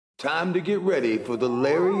Time to get ready for the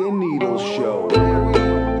Larry and Needles Show.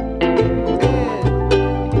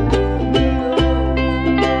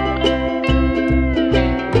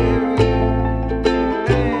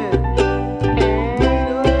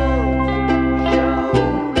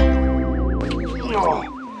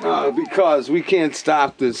 Because we can't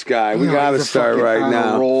stop this guy. We got to start right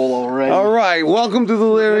now. Roll already. All right, welcome to the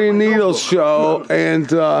Larry and Needles Show.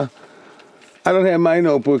 And I don't have my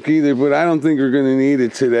notebook either, but I don't think we're going to need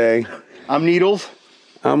it today. I'm Needles.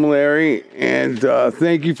 I'm Larry, and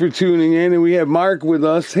thank you for tuning in. And we have Mark with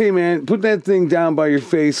us. Hey, man, put that thing down by your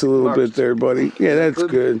face a little bit there, buddy. Yeah, that's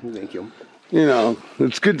good. Thank you. You know,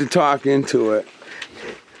 it's good to talk into it.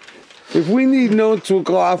 If we need notes, we'll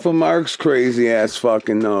go off of Mark's crazy-ass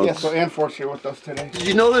fucking notes. Yeah, so Anfor's here with us today. Did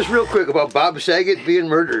you know this real quick about Bob Saget being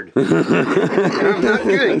murdered? I'm not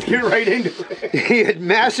kidding. Get right into it. He had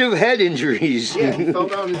massive head injuries. Yeah, he fell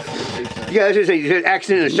down his... Yeah, I was going to say, he had an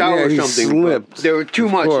accident in the shower Yeah, or he something. slipped. There were too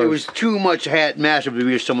much. course. It was too much massive to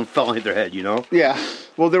be if someone fell and hit their head, you know? Yeah.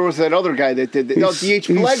 Well, there was that other guy that did that. No, D.H.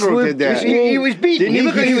 Pellegro did that. He was beaten. He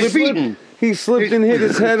looked like he was beaten. He slipped and hit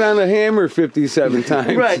his head on a hammer 57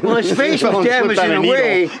 times. Right. Well, his face was damaged in a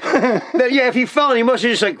way that, yeah, if he fell, he must have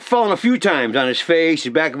just, like, fallen a few times on his face, the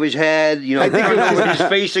back of his head, you know, I think it was his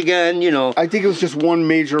face again, you know. I think it was just one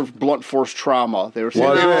major blunt force trauma. They were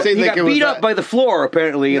saying, He got beat up by the floor,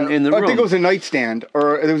 apparently, in the room. I think it was a nightstand,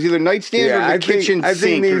 or it was either nightstand or the kitchen I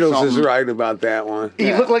sink think or Needles something. is right about that one.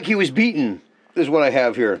 He looked like he was beaten, is what I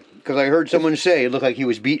have here. Because I heard someone say it looked like he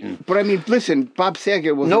was beaten. But I mean, listen, Bob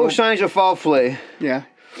Saget was... No signs of foul play. Yeah.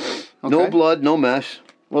 No Okay. blood, no mess.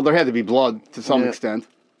 Well, there had to be blood to some extent.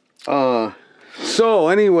 So,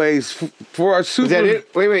 anyways, for our super... Is that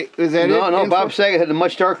it? Wait. Is that it? No, Anfor? Bob Saget had a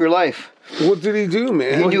much darker life. What did he do,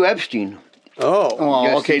 man? He knew Epstein. Oh. Oh,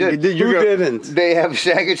 Yes, okay. he did. Who didn't? They have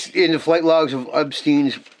Saget's in the flight logs of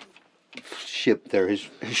Epstein's ship there. His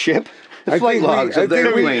Ship? the I flight think we- logs I of the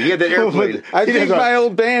think we- airplane. He had that airplane. I think my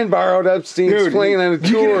old band borrowed Epstein's Dude, plane on a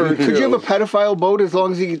tour or two. Could you have a pedophile boat as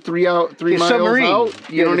long as you get three miles submarine.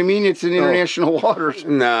 out? You know what I mean? It's in international waters.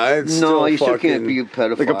 Nah, it's still No, you still fucking... can't be a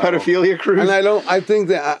pedophile. Like a pedophilia cruise. And I think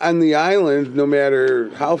that on the island, no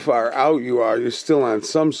matter how far out you are, you're still on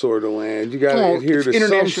some sort of land. You got to adhere it's to some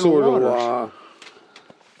international sort of waters. law.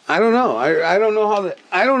 I don't know. I don't know how that.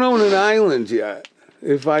 I don't own an island yet.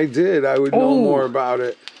 If I did, I would know more about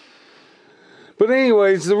it. But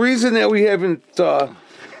anyways, the reason that we haven't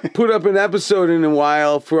put up an episode in a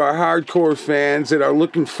while for our hardcore fans that are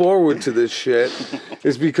looking forward to this shit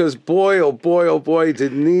is because boy, oh boy,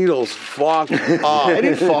 did Needles fuck up. I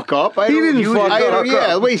didn't fuck up. He didn't fuck up.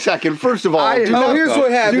 Yeah, wait a second. First of all, Here's what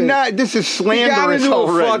happened. Do not. This is He got slanderous into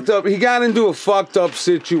already. He got into a fucked up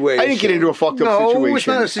situation. I didn't get into a fucked up No, situation.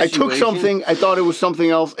 it's not a I took situation. something. I thought it was something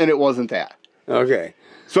else, and it wasn't that. Okay.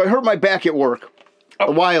 So I hurt my back at work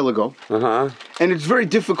a while ago, And it's very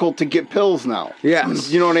difficult to get pills now. Yes.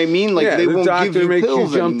 You know what I mean? Like they the won't doctor give you makes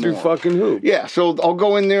pills you jump through anymore. fucking hoops. Yeah, so I'll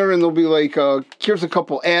go in there and they'll be like, here's a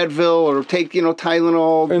couple Advil or take,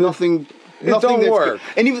 Tylenol, And nothing don't that's work. good.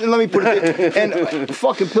 And even, let me put it, and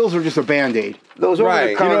fucking pills are just a Band-Aid. Those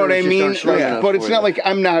Right. over the You You know what I counters just mean? aren't strong Like, enough but it's for not you. like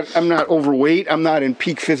I'm not overweight, I'm not in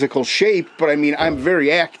peak physical shape, but I mean, I'm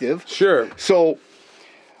very active. Sure. So,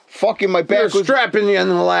 fucking my They're back was... strapping you in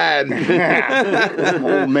the lad.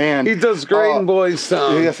 Oh, man. He does Green Boys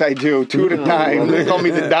song. Yes, I do. Two at a time. They call me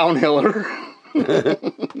the downhiller.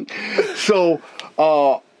 So,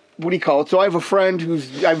 what do you call it? So I have a friend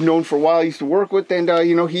who's I've known for a while. I used to work with, and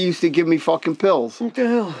he used to give me fucking pills. What the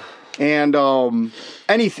hell? And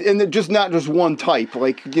and just not just one type,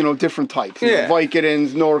 like different types. Yeah. Vicodins,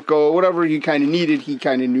 Norco, whatever you kind of needed. He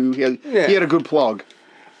kind of knew. He had a good plug.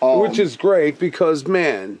 Which is great because,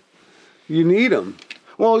 man, you need them.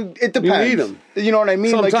 Well, it depends. You need 'em. You know what I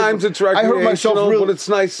mean? Sometimes it's I hurt myself recreational, really, but it's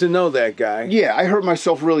nice to know that guy. Yeah, I hurt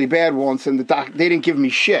myself really bad once, and they didn't give me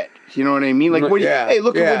shit. You know what I mean? Like, hey,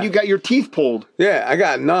 look at when you got your teeth pulled. Yeah, I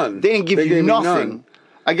got none. They didn't give you gave me nothing. none.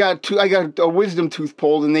 I got a wisdom tooth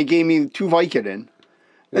pulled, and they gave me 2 Vicodin.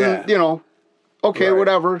 And Yeah. okay, Right.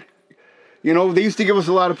 whatever. They used to give us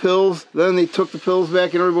a lot of pills. Then they took the pills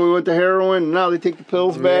back, and everybody went to heroin. And now they take the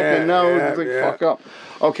pills back, and now it's like fuck up.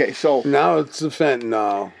 Okay, so Now it's the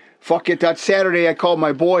fentanyl. fuck it. That Saturday, I called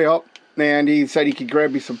my boy up, and he said he could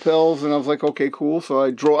grab me some pills, and I was like, okay, cool. So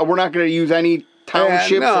I drove. We're not going to use any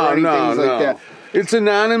townships or anything like that. It's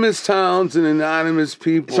anonymous towns and anonymous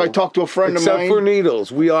people. So I talked to a friend of mine. Except for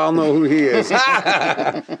Needles. We all know who he is.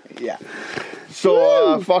 Yeah.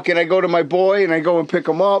 So fucking, I go to my boy and I go and pick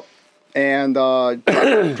him up and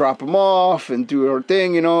drop him off and do our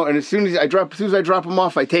thing, And as soon as I drop him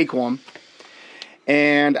off, I take one,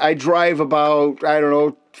 and I drive about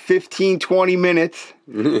 15, 20 minutes,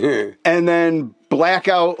 and then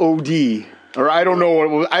blackout OD. Or I don't know what it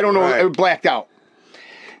was. I don't know. Right. It blacked out.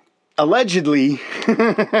 Allegedly,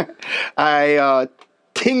 I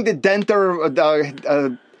tinged a denter,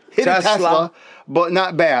 hit a Tesla, but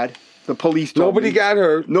not bad. The police told Nobody me. got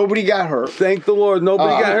hurt. Nobody got hurt. Thank the Lord.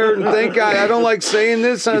 Nobody got hurt. And thank God. I don't like saying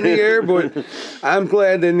this on the air, but I'm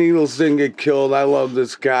glad that Needles didn't get killed. I love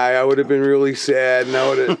this guy. I would have been really sad. And I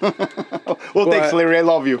would have. Well, thanks, Larry. I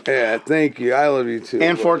love you. Yeah, thank you. I love you too.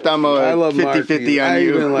 And fourth, I'm I love 50-50 Marky. on I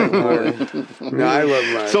you. even like Marty. No, I love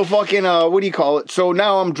Marty. So fucking, what do you call it? So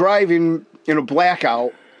now I'm driving in a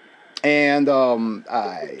blackout, and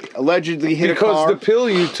I allegedly hit a car. Because the pill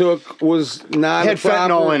you took was not Had a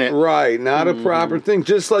proper, fentanyl in it. Right, not a proper thing.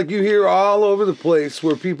 Just like you hear all over the place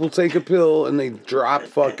where people take a pill and they drop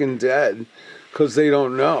fucking dead because they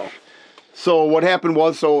don't know. So what happened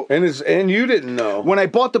was, And you didn't know. when I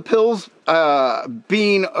bought the pills,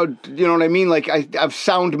 being, you know what I mean? Like, I've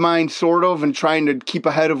sound mind, sort of, and trying to keep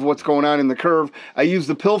ahead of what's going on in the curve. I use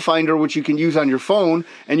the pill finder, which you can use on your phone,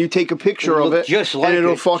 and you take a picture of it. Just like and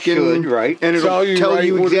it'll it fucking, should, right? And it'll Tell you tell right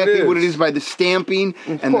you what it exactly what it is. is by the stamping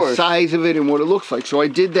and the course. size of it and what it looks like. So I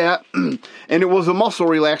did that, and it was the muscle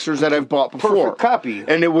relaxers that I've bought before. Perfect copy.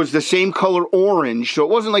 And it was the same color orange, so it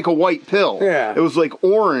wasn't like a white pill. Yeah. It was like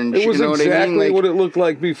orange. It was you know exactly what I mean? Like, what it looked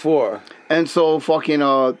like before. and so fucking,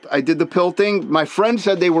 I did the pill thing. My friend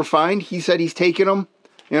said they were fine. He said he's taking them.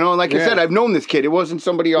 You know, and like I Yeah. said, I've known this kid. It wasn't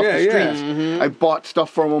somebody off the Yeah, streets. yeah. I've bought stuff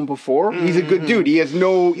from him before. He's a good dude. He has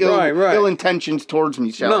no ill intentions towards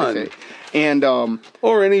me, shall I None. say. And,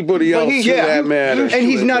 Or anybody else for yeah. that matter. and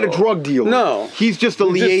he's not a drug dealer. No. He's just a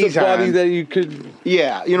He's liaison. just a buddy that you could...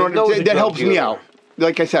 Yeah, you know, knows a that drug helps me dealer. out.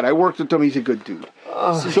 Like I said, I worked with him. He's a good dude.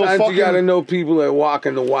 Sometimes you gotta know people that walk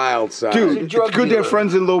in the wild side. Dude, a it's drug good to have dealer.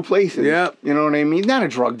 friends in low places. Yeah. You know what I mean? He's not a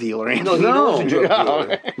drug dealer. Anthony. No. He's a drug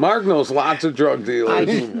dealer. Mark knows lots of drug dealers.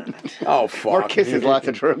 Oh, fuck. Mark kisses lots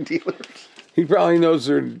of drug dealers. He probably knows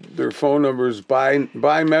their phone numbers by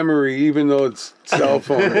memory, even though it's cell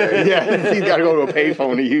phone day. Yeah, he's got to go to a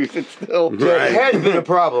payphone to use it still. It has been a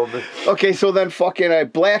problem. Okay, so then fucking I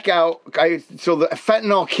black out. So the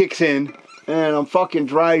fentanyl kicks in, and I'm fucking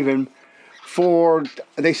driving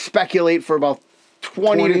they speculate for about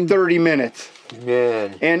 20 to 30 minutes.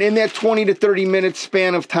 Man. And in that 20 to 30 minute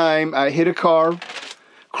span of time, I hit a car,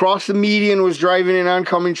 crossed the median, was driving in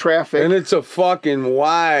oncoming traffic, And it's a fucking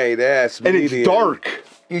wide ass and median. it's dark.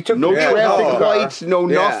 You took No Yeah, traffic no. lights, no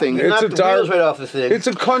Yeah. nothing. It's knocked a the dark- wheels right off the thing. It's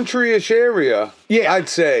a country-ish area. Yeah. I'd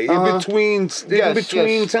say in between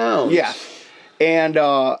Yes. towns. Yes. And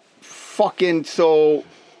fucking so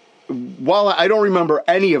while I don't remember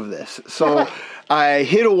any of this. So I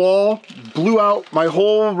hit a wall, blew out my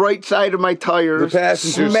whole right side of my tires. The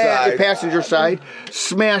passenger side. The passenger side.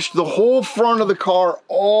 Smashed the whole front of the car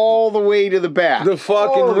all the way to the back. The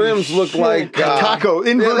fucking Holy rims look shit. like Taco,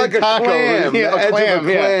 inverted like a taco. clam. Yeah, the a edge clam, of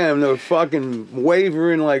a yeah. clam. They're fucking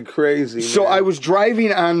wavering like crazy. So man. I was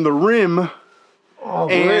driving on the rim.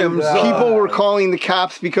 And rims. people were calling the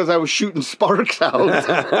cops because I was shooting sparks out.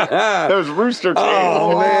 That was rooster tail.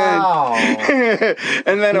 Oh man. Wow.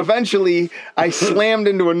 And then eventually I slammed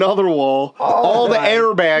into another wall. All the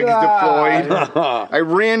airbags deployed. I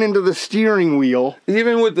ran into the steering wheel.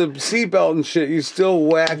 Even with the seatbelt and shit, you still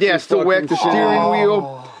whacked. Yeah, still whacked the steering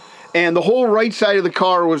wheel. And the whole right side of the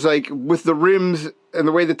car was like with the rims and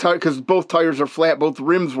the way the tire, because both tires are flat, both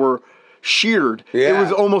rims were sheared. Yeah. It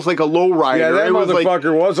was almost like a low rider. Yeah, that it was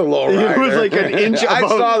motherfucker was a low rider. It was like an inch above. I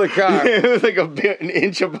saw the car. It was like an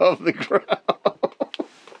inch above the ground.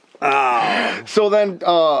 So then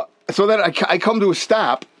I come to a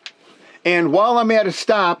stop, and while I'm at a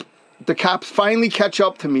stop, the cops finally catch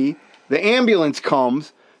up to me. The ambulance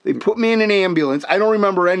comes. They put me in an ambulance. I don't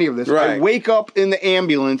remember any of this. I Right. wake up in the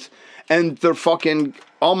ambulance, and they're fucking,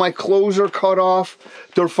 all my clothes are cut off.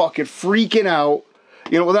 They're fucking freaking out.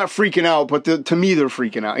 You know, well, not freaking out, but to me, they're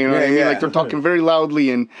freaking out. You know what I mean? Yeah. Like, they're talking very loudly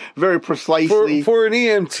and very precisely. For an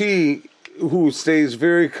EMT who stays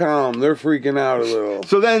very calm, they're freaking out a little.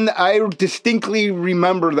 So then I distinctly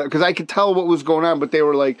remember that, because I could tell what was going on, but they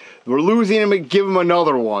were like, we're losing him and give him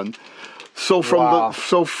another one. So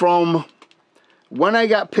from when I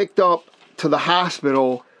got picked up to the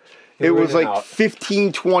hospital, it were was in and like out.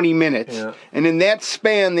 15, 20 minutes. Yeah. And in that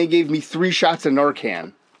span, they gave me 3 shots of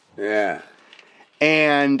Narcan. Yeah.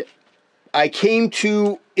 And I came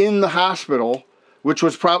to in the hospial, which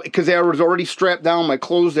was probably because I was already strapped down my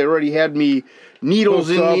clothes. They already had me needles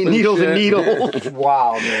Hooked up and needles. shit.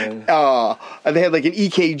 Wow, man. They had like an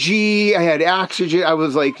EKG. I had oxygen. I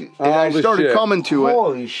was like, and All I the started shit. coming to it.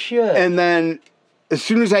 Holy shit. And then as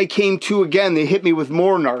soon as I came to again, they hit me with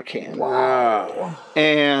more Narcan. Wow.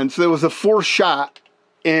 And so there was a 4th shot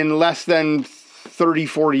in less than 30,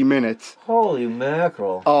 40 minutes. Holy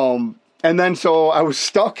mackerel. And then so I was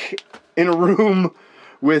stuck in a room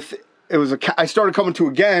with, I started coming to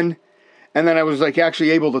again, and then I was like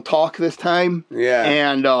actually able to talk this time. Yeah.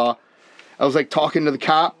 And I was like talking to the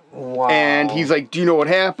cop. Wow. And he's like, do you know what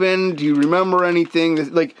happened? Do you remember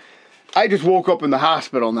anything? Like, I just woke up in the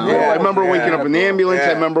hospital now. Yeah, I remember waking up in the ambulance. yeah.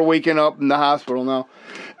 I remember waking up in the hospital now.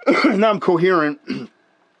 Now I'm coherent.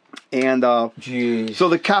 And Jeez. so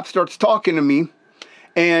the cop starts talking to me.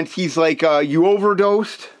 And he's like, you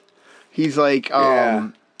overdosed? He's like,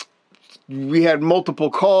 we had multiple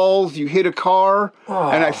calls. You hit a car.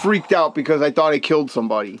 And I freaked out because I thought I killed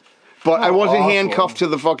somebody. But I wasn't handcuffed to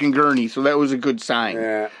the fucking gurney, so that was a good sign.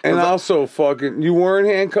 Yeah. And also you weren't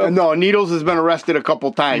handcuffed? No, Needles has been arrested a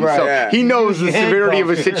couple times. Right. So Yeah. he knows the severity of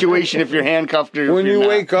a situation if you're handcuffed or if When you're you not.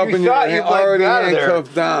 wake up You and thought you're you might already be out of there.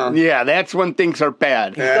 handcuffed down. Yeah, that's when things are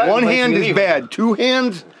bad. Yeah. One Like hand is leaving. bad. 2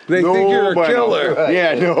 hands, They no think you're a bueno. killer. Right.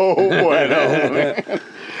 Yeah, no bueno.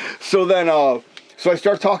 So then, so I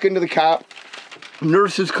start talking to the cop.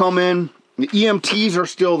 Nurses come in. The EMTs are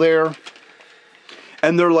still there.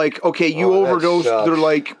 And they're like, okay, you Oh, that overdosed. sucks. They're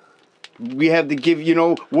like, we had to give,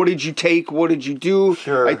 what did you take? What did you do?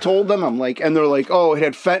 Sure. I told them, and they're like, oh, it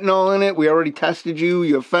had fentanyl in it. We already tested you.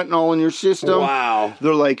 You have fentanyl in your system. Wow.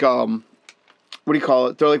 They're like, what do you call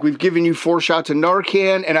it? They're like, we've given you 4 shots of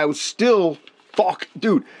Narcan. And I was still,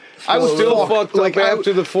 dude. I was Still fucked up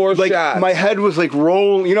after the 4 like, shots. my head was like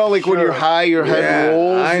rolling. Like when you're high, your head Yeah,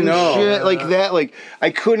 rolls I and know. shit like that. Like I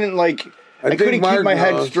couldn't I think couldn't keep Mark my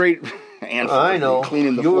head knows. straight. And I know.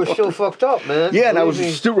 cleaning the You were floor. still fucked up, man. Yeah, and I was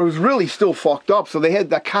Believe me. was really still fucked up. So they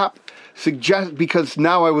had the cop suggest, because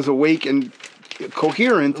now I was awake and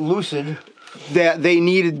coherent, lucid. that they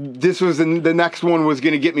needed, this was the next one was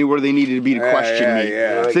going to get me where they needed to be to question me.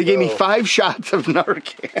 Yeah. So they gave me Go. 5 shots of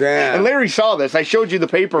Narcan. Damn. And Larry saw this. I showed you the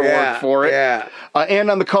paperwork for it. Yeah.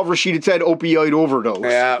 And on the cover sheet it said opioid overdose.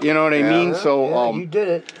 Yeah. You know what I mean? Yeah, So, you did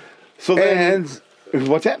it. so then,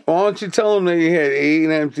 what's that? Why don't you tell them that you had 8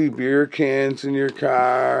 empty beer cans in your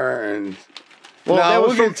car and... Well, no, that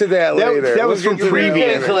was we'll get to that later. That was We'll from get to that previous.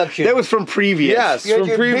 later. collection. That was from previous. Yes, You had from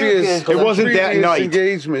your beer previous. cans It collection. wasn't that previous night.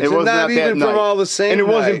 engagements. It And was not not that even night. from all the same And it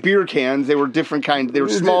wasn't night. beer cans. They were different kinds. They were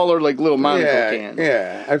smaller, like little Monaco cans.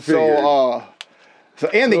 Yeah, I figured. So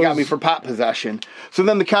and they got me for pot possession. So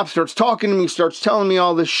then the cop starts talking to me, starts telling me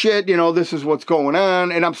all this shit. This is what's going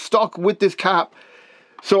on, and I'm stuck with this cop.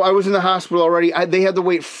 So I was in the hospital already. They had to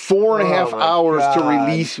wait 4.5 my hours to God.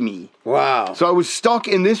 release me. Wow. So I was stuck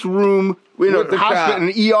in this room, in With a the hospital, cop. in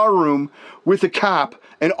an ER room with a cop,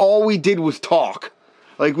 and all we did was talk.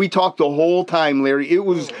 Like, we talked the whole time, Larry. It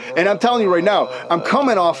was, and I'm telling you right now, I'm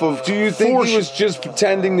coming off of. Do you think he was just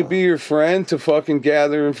pretending to be your friend to fucking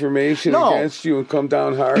gather information No. against you and come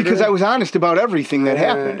down harder? Because I was honest about everything that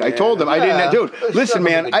happened. I told them I Yeah. didn't. Dude, listen,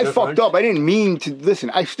 man, Something I different. fucked up. I didn't mean to.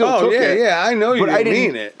 Listen, I still Oh, took yeah, it. yeah, I know you But I didn't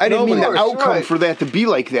didn't mean it. I didn't mean the Of course, outcome right. for that to be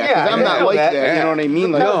like that. Because Yeah, I'm yeah, not I know like that. that. You know what I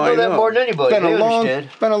mean? Like, No, I know that know. more than anybody. been I a understand.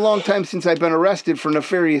 been a long time since I've been arrested for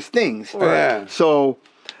nefarious things. Yeah. So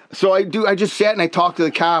I just sat and I talked to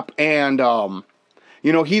the cop, and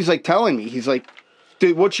he's like telling me, he's like,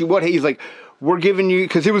 dude, he's like, we're giving you,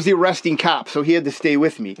 because it was the arresting cop, so he had to stay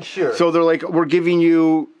with me. Sure. So they're like, we're giving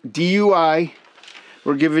you DUI,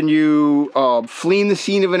 we're giving you fleeing the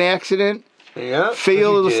scene of an accident, Yeah.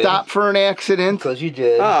 fail to stop for an accident, Because you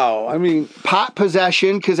did. Oh, I mean, pot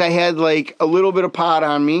possession, because I had like a little bit of pot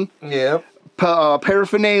on me, Yep.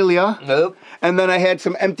 paraphernalia, Nope. and then I had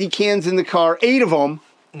some empty cans in the car, 8 of them,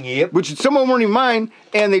 Yep. which some of them weren't even mine,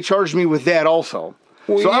 and they charged me with that also.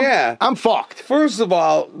 well, So yeah. I'm fucked. First of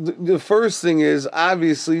all, the first thing is,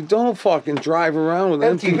 obviously, don't fucking drive around with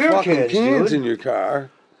Empty empty beer fucking cans, cans dude. in your car.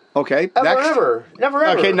 Okay, Never.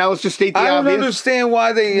 Okay, now let's just state the I don't obvious. understand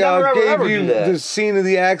why they Never, ever, gave ever you do that. the scene of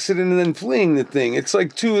the accident and then fleeing the thing. It's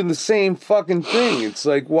like 2 in the same fucking thing. It's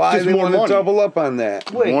like, why Just they more want to money. double up on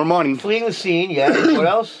that? Wait, More money. Fleeing the scene, yeah. What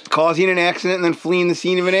else? Causing an accident and then fleeing the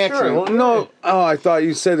scene of an accident. well, No, oh, I thought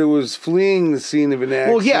you said it was fleeing the scene of an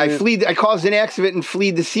accident. Well, yeah, I caused an accident and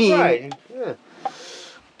fled the scene. Right. Yeah.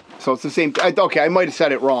 So it's the same. I might have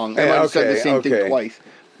said it wrong. I might have said the same okay. thing twice.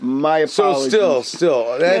 My So apologies.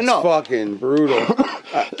 still, that's no. fucking brutal.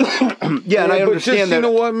 Yeah, and I but understand just, that. you know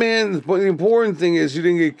what, man? But the important thing is you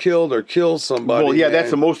didn't get killed or kill somebody. Well, yeah, man. that's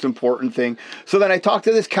the most important thing. So then I talked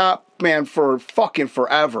to this cop, man, for fucking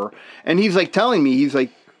forever. And he's like telling me, he's like,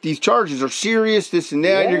 these charges are serious, this and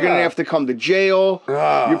that. Yeah. You're going to have to come to jail.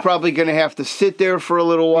 Ah. You're probably going to have to sit there for a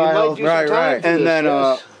little You while. might do some Right, time right. for And this, then,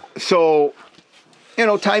 yes. so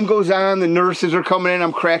time goes on. The nurses are coming in.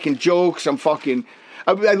 I'm cracking jokes. I'm fucking.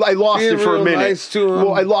 I lost it for a minute. Nice to him.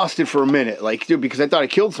 Well, I lost it for a minute, like, dude, because I thought I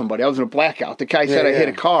killed somebody. I was in a blackout. The guy said I hit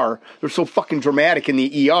a car. They're so fucking dramatic in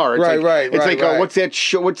the ER. It's Right. What's that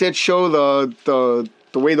show?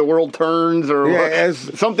 The way the world turns, or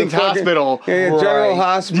something's hospital. General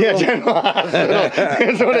Hospital. Yeah, General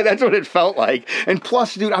Hospital. That's what it felt like. And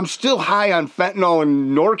plus, dude, I'm still high on fentanyl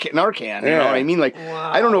and Narcan. You know what I mean? Like,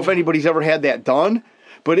 I don't know if anybody's ever had that done,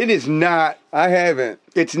 but it is not. I haven't.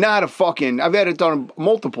 It's not a fucking. I've had it done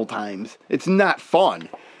multiple times. It's not fun.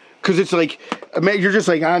 Because it's like, you're just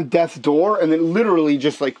like on death's door, and then literally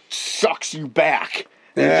just like sucks you back.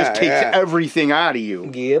 And it just takes everything out of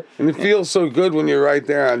you. Yep. And it feels so good when you're right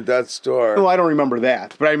there on death's door. Well, I don't remember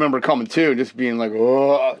that, but I remember coming to, just being like,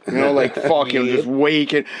 oh, like fucking just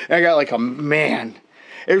waking. And I got like man.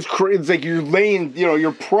 It was crazy. It's like you're laying,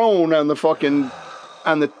 you're prone on the fucking,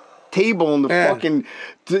 on the table and the fucking,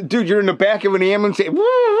 dude, you're in the back of an ambulance.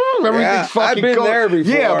 Everything's fucking I've been there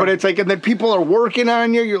before. Yeah, but it's like, and then people are working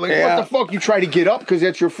on you. You're like, what the fuck? You try to get up because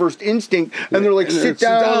that's your first instinct. And they're like, sit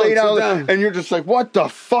down, lay down. And you're just like, what the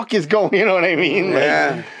fuck is going, you know what I mean?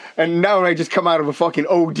 Like, and now I just come out of a fucking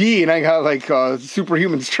OD and I got like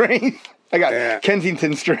superhuman strength. I got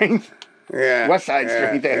Kensington strength. Yeah. West Side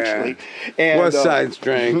strength, actually. And, West Side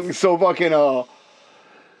strength. So fucking,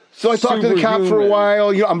 so I talked to the cop for a while.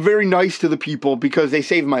 I'm very nice to the people because they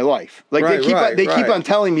saved my life. Like they keep on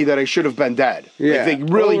telling me that I should have been dead. Yeah. Like, they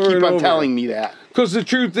really keep on telling me that. Because the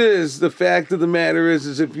truth is, the fact of the matter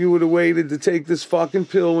is if you would have waited to take this fucking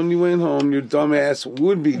pill when you went home, your dumb ass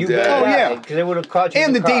would be dead. Oh yeah, because they would have caught you.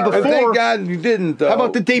 And the day before. And thank God you didn't, though. How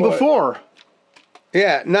about the day before?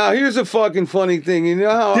 Yeah. Now here's a fucking funny thing. You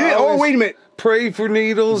know how? I always wait a minute. Pray for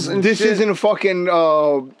needles and this shit? Isn't a fucking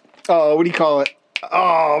what do you call it?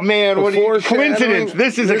 Oh man, what coincidence?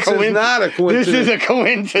 This is not a coincidence. This is a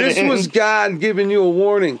coincidence. This was God giving you a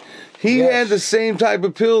warning. He had the same type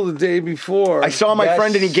of pill the day before. I saw my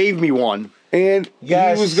friend and he gave me one. And he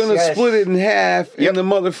was going to split it in half, and the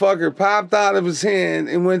motherfucker popped out of his hand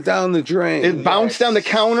and went down the drain. It bounced down the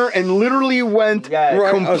counter and literally went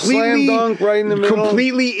completely, a slam dunk right in the middle.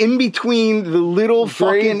 Completely in between the little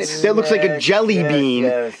fucking, that looks like a jelly bean.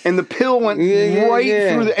 And the pill went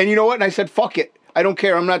right through the, and you know what? And I said, fuck it. I don't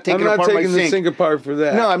care. I'm not taking apart my sink. I'm not taking the sink apart for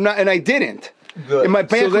that. No, I'm not, and I didn't. Good. And my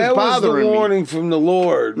back was bothering me. So that was the warning from the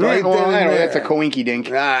Lord. Right well, I know, that's a coinky dink.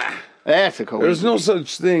 That's a coinky. There's no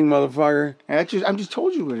such thing, motherfucker. I'm just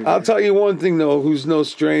told you what it is. I'll tell you one thing, though, who's no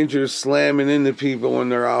stranger slamming into people when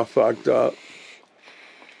they're all fucked up.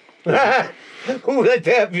 Who would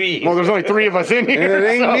that be? Well, there's only 3 of us in here. And it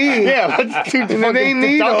ain't me. Yeah, let's do and it ain't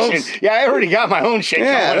needles. Yeah, I already got my own shit.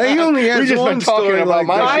 Yeah, he only has just one been talking story about like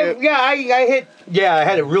my that. shit. I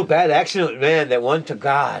had a real bad accident, man, that one to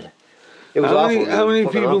God. It was awful. How many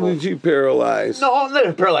people did you paralyze? No, I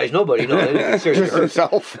didn't paralyze nobody. No, they didn't seriously Just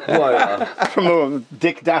himself. What, from the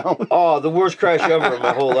dick down. Oh, the worst crash ever in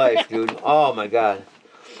my whole life, dude. Oh, my God.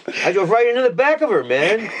 I drove right into the back of her,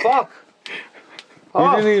 man. Fuck.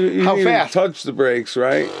 You didn't even, How fast? Touch the brakes,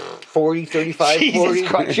 right? 40, 35, Jesus 40.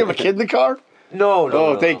 Christ. Did you have a kid in the car? No.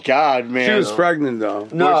 Oh, thank God, man. She was pregnant, though.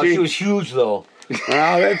 No, she was huge, though.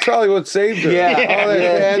 Wow, that's probably what saved her. Yeah. All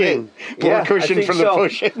that padding. More cushion from the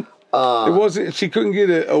pushing. It wasn't. She couldn't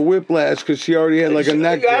get a whiplash because she already had like a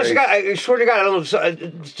neck brace. I swear to God, I don't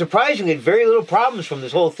know. Surprisingly, very little problems from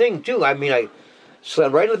this whole thing too. I mean, I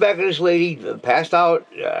slammed right in the back of this lady, passed out.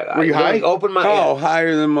 Were you high? Opened my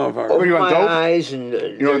higher than motherfucker. Were you on my dope? eyes and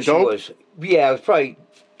you on dope? was. Yeah, I was probably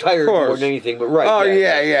tired more than anything, but right. Oh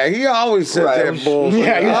yeah. He always said that bullshit.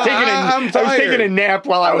 Yeah, he was I was taking a nap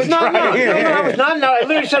while I was driving. No, I was not. I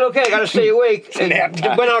literally said, okay, I got to stay awake, and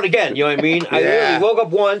went out again. You know what I mean? I literally woke up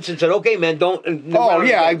once and said, okay, man, don't. I know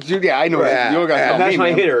that. You got that's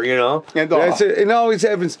my hitter, you know. That's it. It always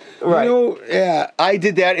happens. Right. You know, I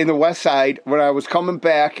did that in the West Side when I was coming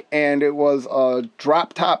back, and it was a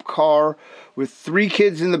drop top car with 3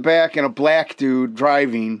 kids in the back and a black dude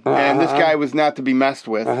driving, and this guy was not to be messed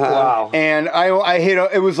with. Wow. And I hit him.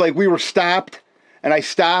 It was like we were stopped, and I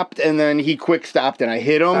stopped, and then he quick stopped, and I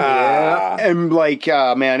hit him. And like,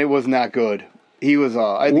 man, it was not good. He was,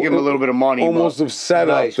 I had to give him a little bit of money. Almost a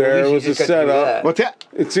setup Nice. there. Well, it was a setup. What's that?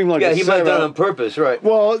 It seemed like Yeah, a he might have setup. done it on purpose, right?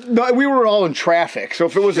 Well, no, we were all in traffic, so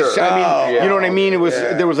if it was, Sure. you know what I mean? It was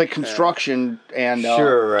there was like construction and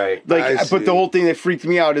Sure, right. Like, but the whole thing that freaked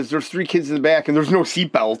me out is there's 3 kids in the back and there's no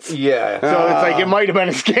seatbelts. Yeah. So it's like it might have been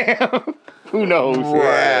a scam. Who knows?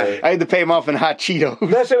 Right. I had to pay him off in hot Cheetos.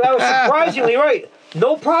 I was surprisingly right.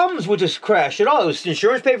 No problems with this crash at all. It was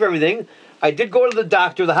insurance paid for everything. I did go to the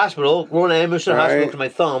doctor, the hospital, go in an ambulance to the hospital with my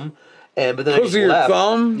thumb, But then I Because just of your left.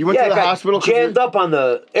 thumb? You went Yeah, to the I got hospital? 'cause jammed up on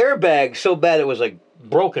the airbag so bad it was like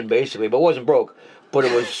broken basically, but it wasn't broke. But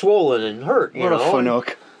it was swollen and hurt, you What a know.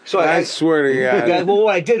 fanook. So I swear to God. well,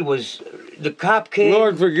 what I did was the cop came.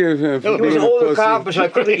 Lord forgive him. For He was being an a older pussy. cop, so I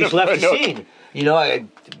quickly just left the scene. You know,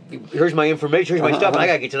 here's my information, here's my stuff, and I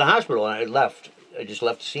got to get to the hospital, and I left. I just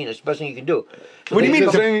left the scene. That's the best thing you can do. So What do you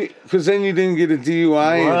mean? Because then you didn't get a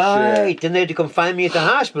DUI and Right. shit. Then they had to come find me at the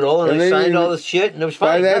hospital, and And I they signed didn't- all this shit, and it was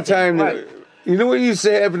By fine. that Nothing. time, Right. you know what used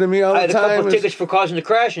to happen to me all I the had a couple time? of is tickets for causing the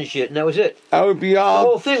crash and shit, and that was it. I would be The all.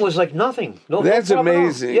 whole thing was like nothing. No, That's no problem at all.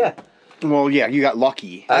 amazing. Yeah. Well, yeah, you got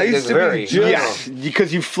lucky. I used to very, be just. Yes,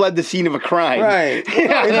 because you fled the scene of a crime. Right.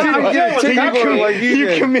 Yeah. And didn't get a So ticket like you You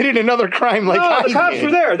did. committed another crime like No, I the cops did.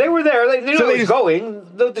 were there. They were there. They knew So I they was just- going.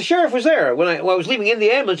 The sheriff was there. When I was leaving in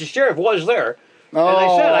the ambulance, the sheriff was there. And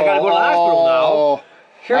I said, I got to go to the hospital now.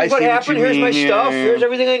 Here's I what see what happened. you Here's my mean, stuff. yeah. Here's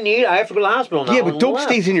everything I need. I have to go to the hospital now. Yeah, but And dope left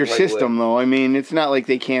stays in your right system, away. though. I mean, it's not like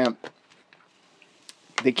they can't.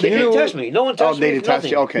 They They can't. didn't test me. No one Oh, touched me. they didn't test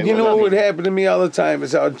Nothing. you. Okay. You well, know what nothing. would happen to me all the time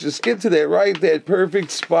is I would just get to that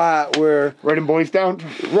perfect spot where Right in Boys Down?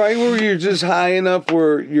 right where you're just high enough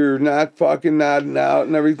where you're not fucking nodding out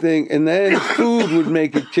and everything, and then food would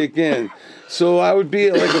make it kick in. So I would be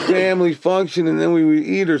at like a family function, and then we would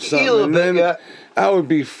eat or something, little and bit, then yeah. I would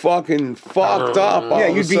be fucking fucked up all Yeah,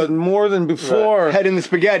 of a you'd be- sudden more than before. Head in the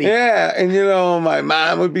spaghetti. Yeah, and you know, my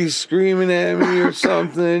mom would be screaming at me or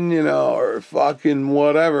something, you know, or fucking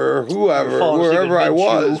whatever, or whoever, Falling asleep wherever in I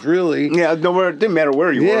was, mid-chew. really. Yeah, no, it didn't matter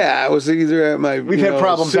where you were. Yeah, I was either at my We've had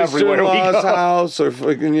problems everywhere we sister-in-law's go. house or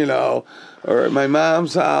fucking, you know, or at my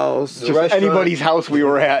mom's house. Just restaurant. anybody's house we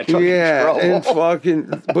were at. Fucking Yeah, trouble. and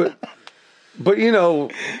fucking, but you know,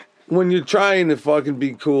 when you're trying to fucking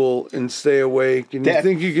be cool and stay awake and you That-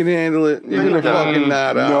 think you can handle it, you're gonna fucking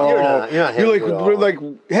nod out. No, You're not you're handling like, it all. we're like,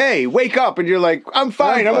 hey, wake up, and you're like, I'm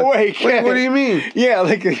fine, I'm awake. Wait, what do you mean? Yeah,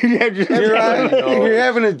 like you have just, You're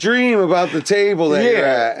having a dream about the table that you're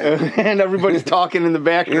at. and everybody's talking in the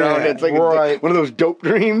background. Yeah, It's like right. one of those dope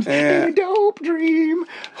dreams. Yeah. A dope dream.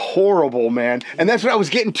 Horrible, man. And that's what I was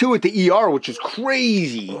getting to at the ER, which is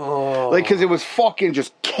crazy. Like, because it was fucking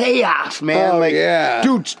just chaos, man. Oh, like, yeah.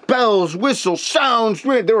 dude, bells, whistles, sounds.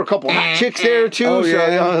 There were a couple hot chicks there too. Oh, so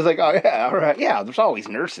yeah. I was like, oh yeah, all right, yeah. There's always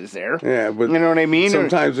nurses there. Yeah, but you know what I mean.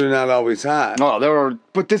 sometimes they're not always hot. Oh, there were,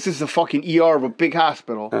 but this is the fucking ER of a big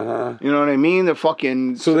hospital. Uh-huh. You know what I mean? The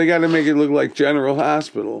fucking. So they got to make it look like General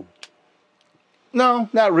Hospital. No,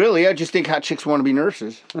 not really. I just think hot chicks want to be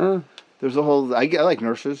nurses. There's a whole. I like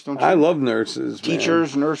nurses, don't you? I love nurses, man.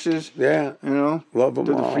 Teachers, nurses. Yeah, You know, love them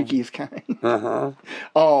they're all. the freakiest kind. Uh-huh.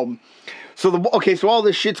 So all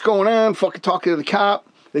this shit's going on. Fucking talking to the cop.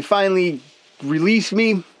 They finally release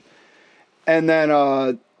me, and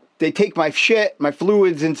then they take my shit, my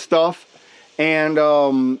fluids and stuff, and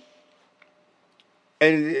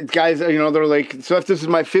guys, you know, they're like, so if this is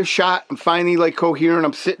my fifth shot, I'm finally like coherent.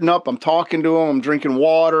 I'm sitting up, I'm talking to them, I'm drinking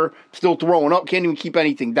water, still throwing up, can't even keep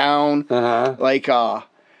anything down. Uh-huh. Like,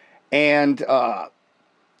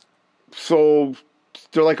 so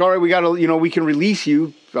they're like, all right, we gotta, you know, we can release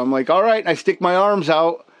you. So I'm like, all right. And I stick my arms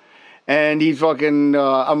out, and he's fucking,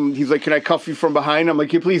 he's like, can I cuff you from behind? I'm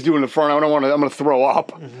like, yeah, please do in the front. I don't want to, I'm gonna throw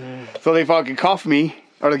up. So they fucking cuff me,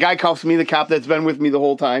 or the guy cuffs me, the cop that's been with me the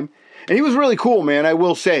whole time. And he was really cool, man, I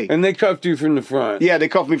will say. And they cuffed you from the front. Yeah, they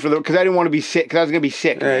cuffed me because I didn't want to be sick, because I was going to be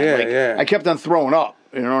sick. man. Yeah, Like, yeah. I kept on throwing up.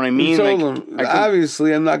 You know what I mean? You told Like, them, I couldn't-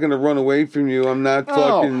 obviously, I'm not going to run away from you. I'm not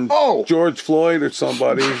fucking George Floyd or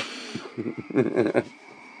somebody.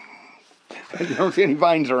 I don't see any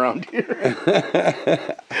vines around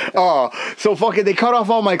here. So fucking, they cut off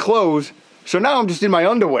all my clothes. So now I'm just in my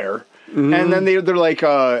underwear. Mm-hmm. And then they're like,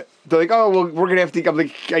 oh, well, we're going to have to, I'm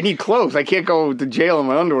like, I need clothes. I can't go to jail in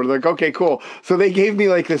my underwear. They're like, okay, cool. So they gave me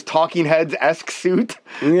like this Talking Heads-esque suit.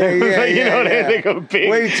 Yeah, It was yeah, like, you yeah, know what I yeah. mean? Like a big,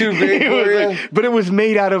 Way too big it was for like- you. But it was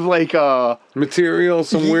made out of like, Material,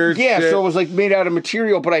 some weird yeah, shit. so it was like made out of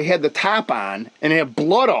material, but I had the top on and it had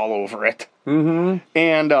blood all over it. Mm-hmm.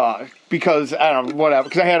 And because I don't know, whatever,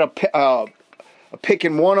 because I had a pick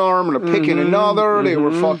in one arm and a pick in another. They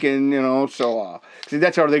were fucking, you know, so see,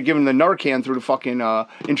 that's how they're giving the Narcan through the fucking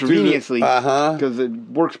intravenously because it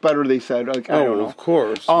works better. They said, like, I don't know, of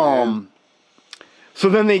course. man. So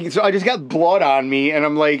then so I just got blood on me, and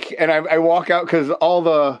I'm like, and I walk out because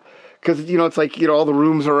you know, it's like, you know, all the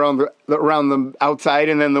rooms are around the outside,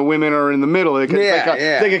 and then the women are in the middle. It's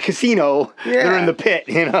like a casino. Yeah. They're in the pit,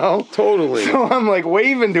 you know. Totally. So I'm like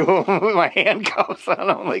waving to them with my handcuffs on.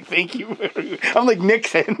 I'm like, thank you. I'm like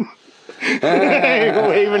Nixon.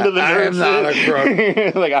 Waving to the I am nurses. not a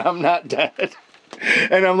crook. Like, I'm not dead.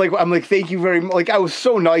 And I'm like, thank you very much. Like, I was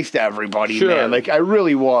so nice to everybody, Sure. man. Like, I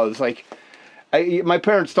really was. Like, my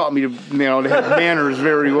parents taught me to, to have manners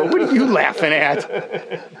very well. What are you laughing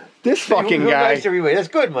at? This fucking guy. Nice to everybody. That's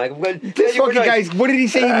good, Mike. This fucking guy. What did he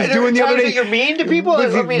say he was doing the other day? You're mean to people.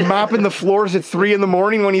 Was he mopping the floors at 3 a.m.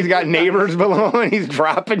 when he's got neighbors below and he's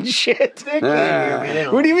dropping shit? They can't hear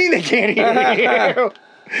me. What do you mean they can't hear you?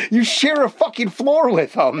 You share a fucking floor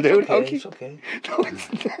with them, dude. It's okay. No,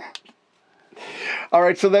 it's not. All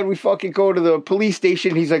right, so then we fucking go to the police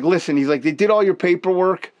station. He's like, listen, he's like, they did all your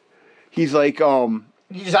paperwork. He's like,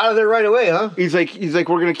 He's out of there right away, huh? He's like,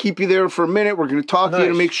 we're gonna keep you there for a minute. We're gonna talk to you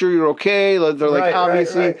to make sure you're okay. They're like, Right,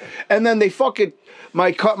 obviously, right. and then they fucking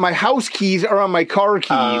my house keys are on my car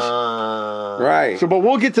keys. Right. So, but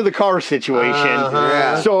we'll get to the car situation.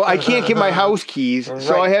 Yeah. So I can't get my house keys.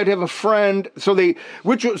 So I had to have a friend. So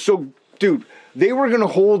dude, they were gonna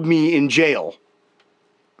hold me in jail.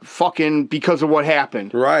 Fucking because of what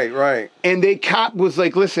happened. Right. And the cop was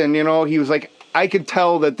like, listen, he was like, I could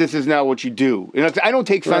tell that this is not what you do. I don't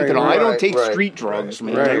take fentanyl. I don't take street drugs,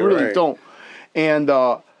 man. I really don't. And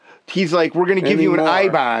he's like, we're going to give you an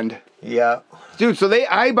I-bond. Yeah. Dude, so they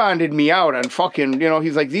I-bonded me out on fucking,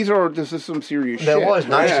 he's like, this is some serious shit. That was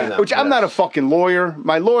nice of them. Which I'm not a fucking lawyer.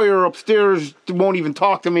 My lawyer upstairs won't even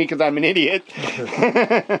talk to me because I'm an idiot.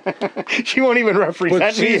 She won't even represent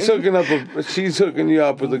But me. she's hooking you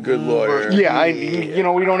up with a good lawyer. Yeah,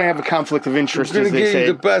 we don't have a conflict of interest, We're as gonna they give say.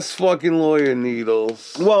 you the best fucking lawyer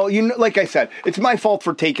needles. Well, like I said, it's my fault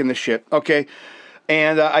for taking the shit, okay?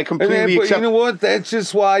 And I completely But accept. you know what? That's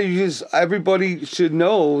just why everybody should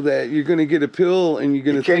know that you're gonna get a pill and you're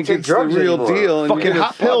gonna think take it's the drugs real anymore. deal. And Fucking you're gonna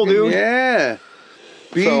hot pill, dude. Yeah.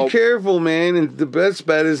 Be careful, man. And the best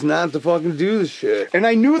bet is not to fucking do the shit. And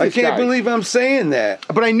I knew I this can't guy. believe I'm saying that.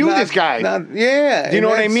 But I knew this guy. Yeah. Do you know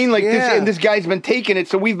what I mean? Like this guy's been taking it.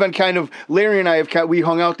 So we've been kind of Larry and I we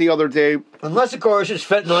hung out the other day. Unless, of course, it's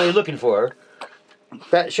fentanyl you're looking for.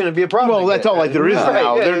 That shouldn't be a problem. Well, that's all like there is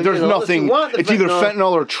now. There's nothing. It's either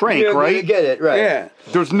fentanyl or trank, you're right? You get it, right? Yeah.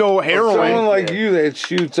 There's no heroin. Someone like you that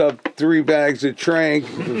shoots up 3 bags of trank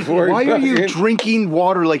before. Why are you drinking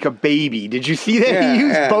water like a baby? Did you see that? Yeah, He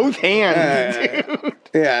used yeah. both hands. Dude.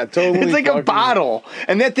 Yeah, totally. It's like a bottle,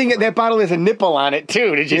 and that bottle has a nipple on it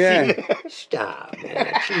too. Did you see that? Stop, man.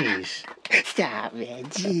 Jeez. Stop, man.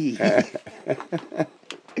 Jeez.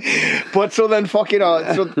 But so then fucking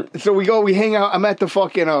so we hang out. I'm at the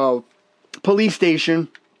fucking police station,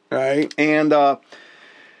 Right. and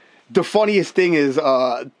the funniest thing is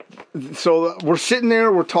so we're sitting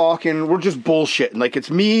there, we're talking, we're just bullshitting. Like it's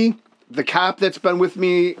me, the cop that's been with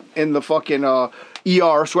me in the fucking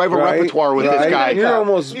ER, so I have a repertoire with this guy. You're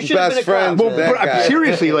almost You should've been best a cop, friends man. with that guy.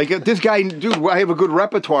 Seriously, like this guy, dude, I have a good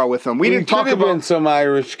repertoire with him. We didn't talk could have been about. some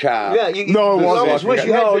Irish cop. Yeah, No, it you wasn't. almost wish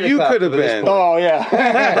you had No, been a you cop could have at this been. point. Oh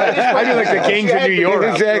yeah, I do like the gangs in New York.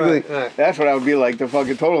 Exactly. That's what I would be like, the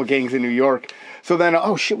fucking total gangs in New York. So then,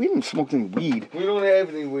 oh shit, we didn't smoke any weed. We don't have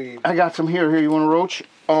any weed. I got some here. Here, you want a roach?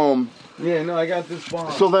 Yeah, no, I got this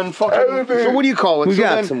bomb. So then, fucking. So what do you call it? We so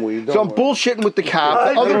got then, some weed, So don't I'm worry. bullshitting with the cop,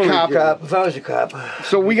 I'd the other be a cop. If I was a cop.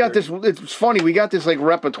 So we got this. It's funny. We got this like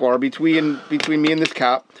repertoire between me and this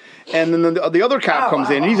cop, and then the other cop comes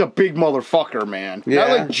in. And he's a big motherfucker, man. Yeah. Not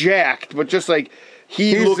like jacked, but just like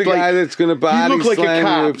he He's looked the like guy that's going to body looked like a slam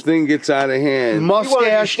cop. you if thing gets out of hand.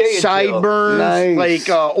 mustache, stay in jail. sideburns, Nice. like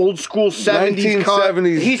old school 70s cut.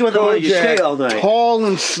 1970s. He's the one that wanted you to Kojak. stay all night. Tall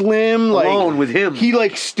and slim, like Alone with him. He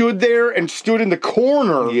like stood there and stood in the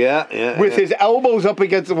corner, Yeah. with his elbows up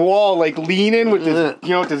against the wall, like leaning with his,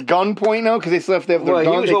 with his gun pointing out because they still have to have their Well, he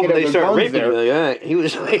guns. was They hoping could they have their started guns raping there. him. Yeah, he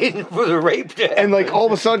was waiting for the rape to happen. And like all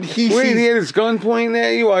of a sudden he Wait, sees. he had his gun pointing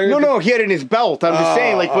at you? No, he had it in his belt. I'm just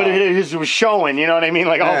saying, like, but it was showing. You know what I mean?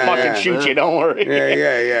 Like, I'll fucking shoot you. Don't worry.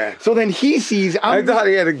 Yeah. So then he sees. I thought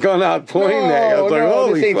he had a gun out pointing at you. I was like, no,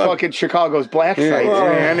 holy this ain't fuck. fucking Chicago's black sites,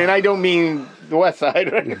 man. And I don't mean the West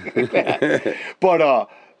Side or anything like that. But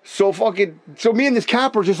so me and this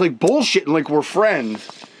cop are just like bullshitting, like we're friends,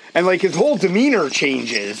 and like his whole demeanor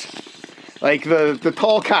changes. Like the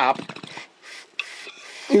tall cop.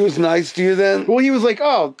 He was nice to you then? Well, he was like,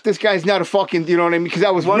 "Oh, this guy's not a fucking," you know what I mean? Because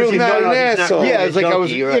I was really not an asshole. Yeah, it's like I was.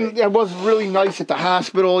 Junkie, right. I was really nice at the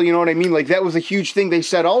hospital. You know what I mean? Like that was a huge thing. They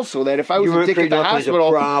said also that if I was You a weren't dick at treated the up as a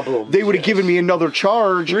hospital, problem. they would have given me another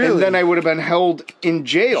charge, Really? and then I would have been held in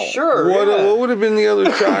jail. Sure. What would have been the other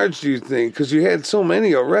charge, do you think? Because you had so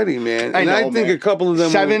many already, man. I And know, I think man. a couple of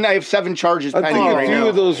them I have 7 charges I pending think a right few now.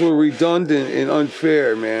 of those were redundant and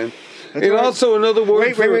unfair, man. And also another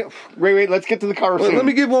word Wait. Let's get to the car scene. Let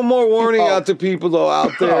me give one more warning out to people though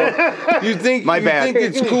out there. You think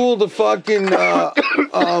it's cool to fucking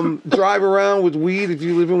drive around with weed if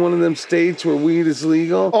you live in one of them states where weed is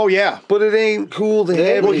legal? Oh yeah, but it ain't cool to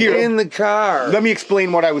have it in the car. Let me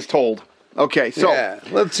explain what I was told. Okay, so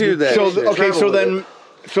let's hear that.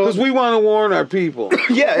 Because we want to warn our people.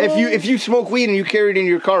 Yeah, if you smoke weed and you carry it in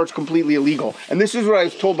your car, it's completely illegal. And this is what I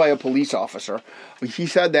was told by a police officer. He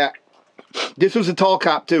said that this was a tall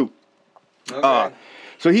cop too. Okay.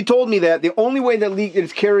 So he told me that the only way that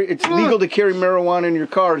it's legal to carry marijuana in your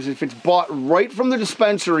car is if it's bought right from the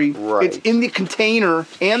dispensary. Right. It's in the container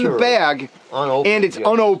and the bag, and it's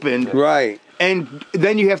unopened. Right. And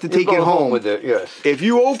then you have to take it home with it. Yes. If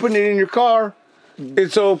you open it in your car,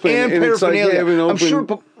 it's open and paraphernalia. It's like having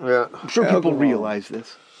open. I'm sure people realize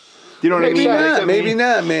this. You know what I mean? Maybe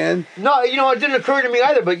not, man. No, it didn't occur to me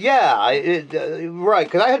either. But right,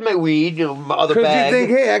 because I had my weed, my other bag. Because you think,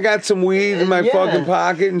 hey, I got some weed in my fucking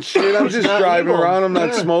pocket and shit. I'm just driving around. I'm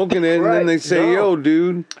not smoking it, and then they say, "Yo,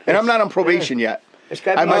 dude." And I'm not on probation yet. My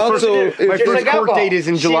first court date is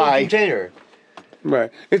in July.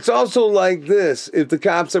 Right. It's also like this. If the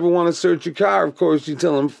cops ever want to search your car, of course, you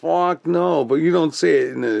tell them, fuck no. But you don't say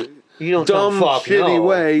it in a dumb, shitty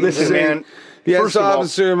way. Listen, man. Yes,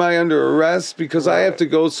 officer, am I under arrest? Because I have to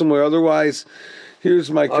go somewhere. Otherwise,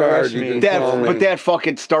 here's my card. You can call me. But that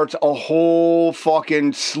fucking starts a whole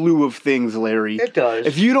fucking slew of things, Larry. It does.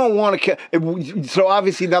 If you don't want to... So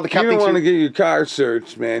obviously now the cop... You don't want to get your car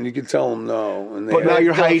searched, man. You can tell them no. But now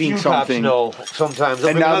you're hiding something. No, sometimes.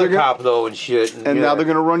 And now they're cop, though, and shit. And now they're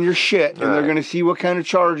going to run your shit. And they're going to see what kind of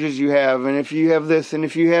charges you have. And if you have this and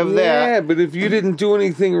if you have that. Yeah, but if you didn't do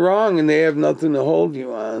anything wrong and they have nothing to hold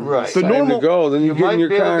you on. Right. It's time to go. Then you get in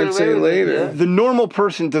your car and say later. Yeah. The normal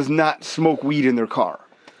person does not smoke weed in their car.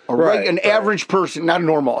 An average person, not a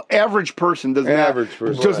normal, average person does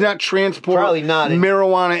not transport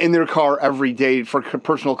marijuana in their car every day for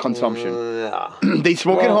personal consumption. They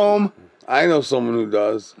smoke at home. I know someone who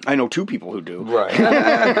does. I know two people who do. Right.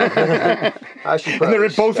 And they're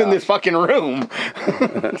both in this fucking room.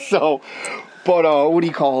 So, but what do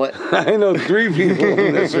you call it? I know three people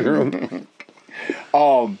in this room.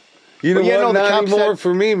 You know what? Not anymore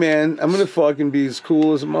for me, man. I'm going to fucking be as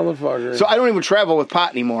cool as a motherfucker. So I don't even travel with pot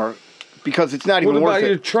anymore because it's not even worth it. What about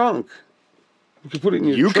your trunk? You can put it in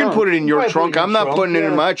your trunk. You can put it in your trunk. I'm not putting it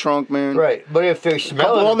in my trunk, man. Right. But if they smell a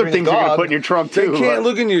couple other things you're going to put in your trunk, too. They can't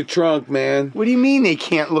look in your trunk, man. What do you mean they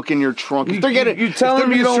can't look in your trunk? You tell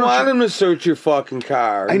them you don't want them to search your fucking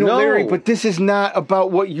car. I know, Larry, but this is not about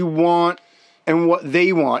what you want and what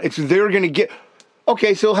they want. It's they're going to get...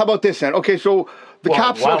 Okay, so how about this then? Okay, so... The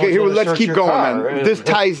cops. Okay, here. Let's keep going. Then this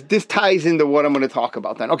ties into what I'm going to talk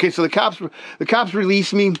about. Then. Okay, so the cops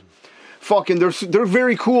release me. Fucking, they're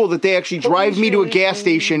very cool that they actually drive me to a gas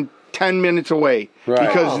station 10 minutes away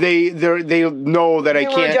because they know that I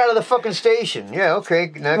can't. Run out of the fucking station. Yeah.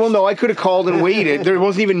 Okay. Next. Well, no, I could have called and waited. There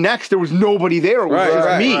wasn't even next. There was nobody there. It was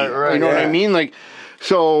just me. You know what I mean? Like,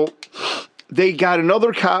 so. They got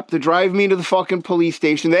another cop to drive me to the fucking police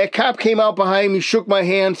station. That cop came out behind me, shook my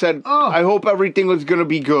hand, said, I hope everything was going to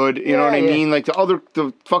be good. You know what I mean? Like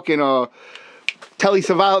the fucking Telly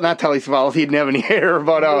Savalas, not Telly Savalas, he didn't have any hair,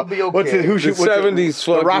 but what's it? Who's the 70s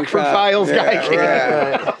the Rockford Files guy came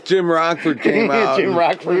out. Jim Rockford came out. Jim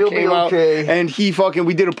Rockford came out. And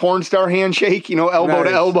we did a porn star handshake, elbow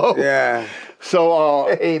to elbow. Yeah.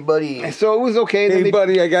 So, hey, buddy. So it was okay. Hey,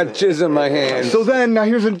 buddy, I got jizz in my hand. So then, now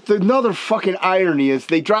here's another fucking irony is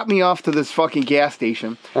they dropped me off to this fucking gas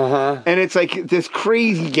station. And it's like this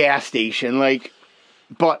crazy gas station, like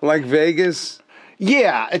Vegas?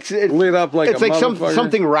 Yeah, it's lit up like it's like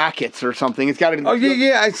something rockets or something. It's got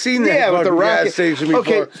I've seen that with the gas station before.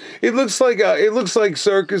 Okay. It looks like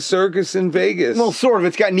Circus in Vegas. Well, sort of.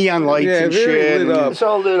 It's got neon lights and shit. Lit up. It's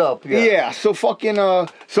all lit up. Yeah. So fucking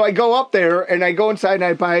so I go up there and I go inside and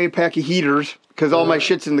I buy a pack of heaters because all my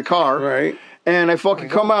shit's in the car. Right. And I fucking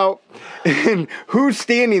come out, and who's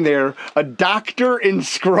standing there? A doctor in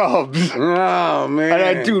scrubs. Oh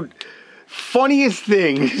man! And dude. Funniest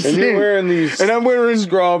thing. And you're wearing these and I'm wearing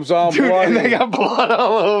scrubs all bloody. And I got blood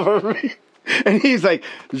all over me. And he's like,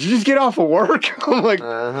 did you just get off of work? I'm like,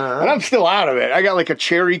 and I'm still out of it. I got like a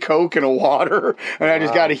cherry Coke and a water, and I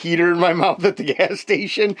just got a heater in my mouth at the gas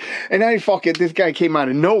station. And this guy came out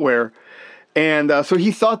of nowhere. And so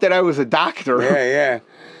he thought that I was a doctor. Yeah.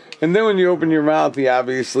 And then when you open your mouth, he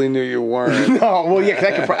obviously knew you weren't. No, well, yeah,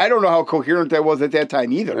 'cause I don't know how coherent I was at that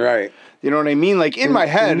time either. Right. You know what I mean? Like, in my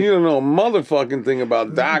head... And you don't know a motherfucking thing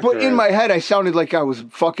about doctoring. But in my head, I sounded like I was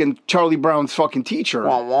fucking Charlie Brown's fucking teacher.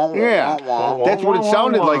 Yeah. That's what it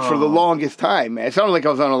sounded like for the longest time, man. It sounded like I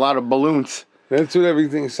was on a lot of balloons. That's what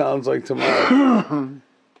everything sounds like to me.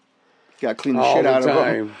 Gotta clean the shit out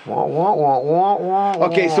of them.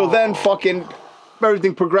 Okay, so then fucking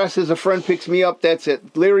everything progresses. A friend picks me up. That's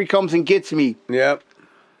it. Larry comes and gets me Yep.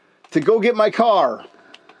 to go get my car.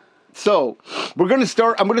 So I'm gonna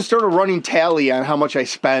start a running tally on how much I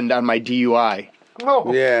spend on my DUI.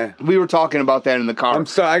 Yeah. We were talking about that in the car. I'm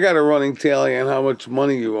sorry, I got a running tally on how much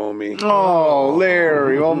money you owe me. Oh,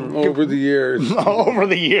 Larry. Well, Over the years. over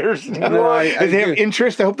the years. No, Does it have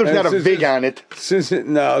interest? I hope there's not a VIG on it.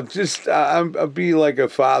 No, just I'll be like a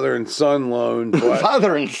father and son loan. But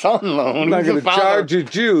Father and son loan. I'm not going to charge you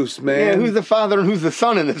juice, man. Yeah, who's the father and who's the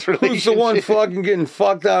son in this relationship? Who's the one fucking getting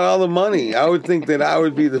fucked out all the money? I would think that I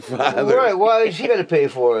would be the father. Right, why is he going to pay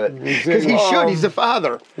for it? Because he should. He's the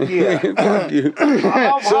father. Yeah. Fuck you.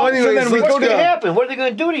 So anyways, then let's what's going to go. happen? What are they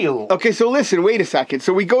going to do to you? Okay, so listen, wait a second.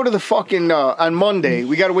 So we go to the fucking on Monday.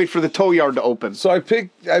 We got to wait for the tow yard to open. So I pick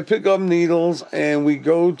up needles and we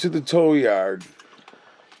go to the tow yard.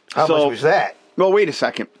 How much was that? Well, wait a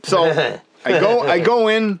second. So I go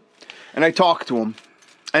in and I talk to him,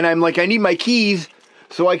 and I'm like, I need my keys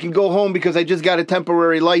so I can go home because I just got a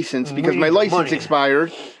temporary license because my license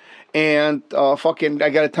expired. And I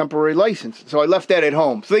got a temporary license, so I left that at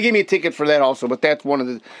home. So they gave me a ticket for that also, but that's one of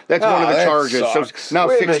the charges. Sucks. So now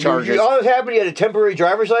Wait a 6 minute, charges. all this happened, you had a temporary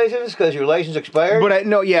driver's license because your license expired? But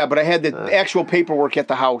I had the actual paperwork at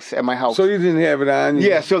my house. So you didn't have it on you?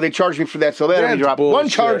 Yeah, so they charged me for that. So that'll be That's dropped. bullshit. One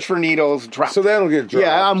charge for needles dropped. So that'll get dropped.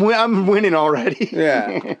 Yeah, I'm winning already.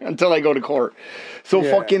 Yeah. Until I go to court. So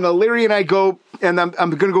fucking Larry and I go, and I'm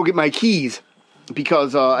gonna go get my keys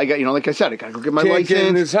because I got like I said, I gotta go get my Can't license. get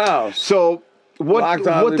in his house. So what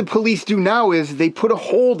the the police do now is they put a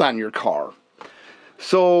hold on your car.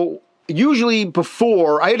 So usually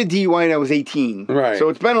before, I had a DUI when I was 18. Right. So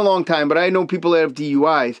it's been a long time, but I know people that have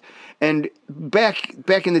DUIs. And back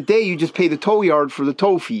in the day, you just pay the tow yard for the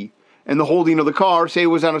tow fee and the holding of the car. Say it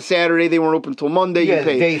was on a Saturday, they weren't open until Monday. Yeah, you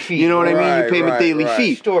pay, day fee. you know what I mean? Right, You pay them a daily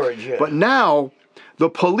fee. Storage, yeah. But now, the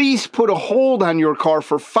police put a hold on your car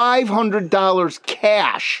for $500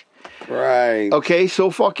 cash. Right. Okay, so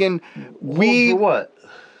fucking Hold for what?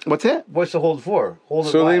 What's that? What's the hold for? Hold it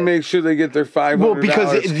So they why? make sure they get their $500 Well,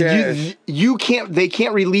 because cash. they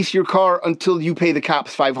can't release your car until you pay the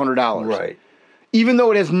cops $500. Right. Even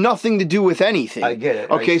though it has nothing to do with anything. I get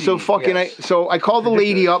it. Okay, I so see. fucking Yes. so I call the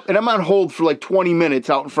lady up and I'm on hold for like 20 minutes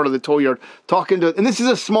out in front of the tow yard talking to, and this is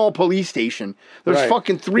a small police station. There's Right.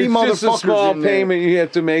 fucking 3 it's motherfuckers just a small in there. payment you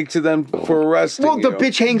have to make to them for arresting Well, the you.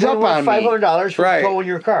 bitch hangs up on me. $500 for Right. towing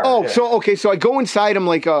your car. Oh, Yeah. so I go inside. I'm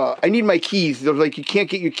like, I need my keys. They're like, you can't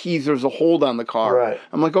get your keys. There's a hold on the car. Right.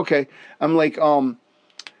 I'm like, okay. I'm like,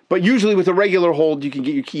 but usually with a regular hold, you can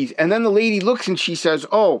get your keys. And then the lady looks and she says,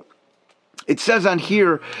 oh, it says on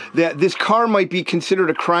here that this car might be considered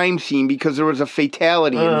a crime scene because there was a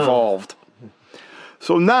fatality involved.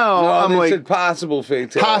 So now I'm they like, said possible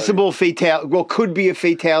fatality. possible fatality. Well, could be a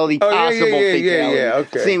fatality. Oh, yeah, Possible fatality. yeah,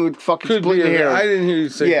 okay. Same with fucking Could be splitting hair. I didn't hear you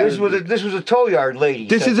say Yeah. This was a tow yard lady.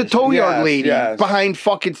 This said is a tow yard Yes, lady yes. behind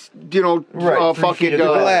fucking, Right, 3 fucking feet of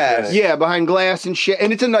glass. right. Yeah, behind glass and shit.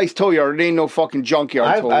 And it's a nice tow yard. It ain't no fucking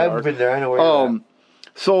junkyard tow I've yard. been there. I know where you're at.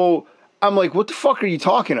 So I'm like, what the fuck are you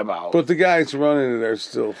talking about? But the guys running it are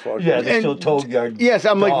still fucking. Yeah, they're And- still tow yard Yes,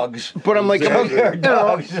 I'm dogs. like, but I'm like, Tow yard you know,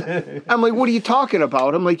 dogs. I'm like, what are you talking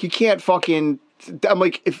about? I'm like, you can't fucking. I'm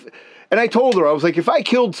like, and I told her, I was like, if I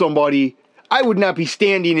killed somebody, I would not be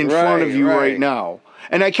standing in front of you right now.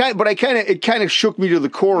 And it kind of shook me to the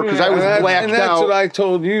core because I was blacked and that's out. what I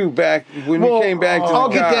told you back when you came back to the I'll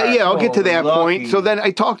get car. that. Yeah, I'll get to that lucky. point. So then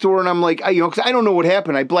I talked to her and I'm like, because I don't know what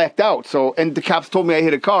happened. I blacked out. So and the cops told me I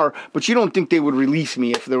hit a car, but you don't think they would release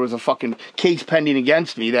me if there was a fucking case pending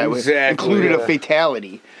against me that was included a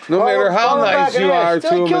fatality. No matter how Follow nice back you and are ask, to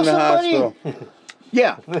 "Did I them kill in the somebody?" hospital.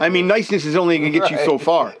 Yeah, I mean, niceness is only going to get you so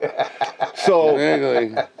far. So,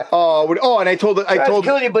 Exactly. and I told Try to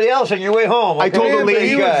kill anybody else on your way home. I told Yeah, the but lady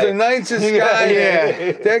he was the nicest guy.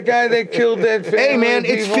 Yeah. That guy that killed that family. hey man,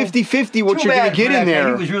 it's people. 50-50 what Too you're going bad to get for that in guy. there.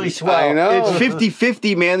 He was really swell. I know. It's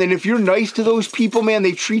 50-50, man, and if you're nice to those people, man,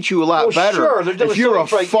 they treat you a lot Well, better. sure. They're if you're a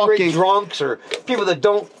like fucking drunks or people that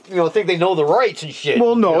don't think they know the rights and shit.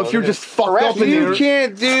 Well, no, if you're just fucked up and You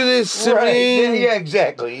can't do this to me. Yeah,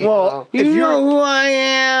 exactly. Well, You know who I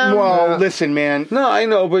am. Well, listen, man. No, I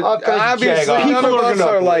know, but obviously none of us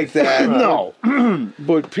are like that. No.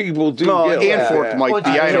 But people do No, get like Anforth that. might be.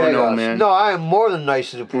 I don't know, man. No, I am more than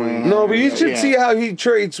nice to the police. No, but you should see how he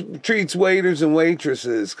treats waiters and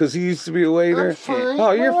waitresses, because he used to be a waiter. I'm fine.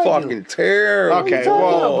 Oh, you're I like fucking terrible. Okay, What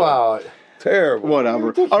are you talking about? Terrible.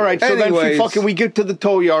 Whatever. All right, so Anyways. then we get to the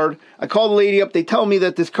tow yard. I call the lady up. They tell me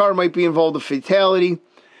that this car might be involved in fatality.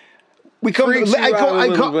 We come. Freaks you out a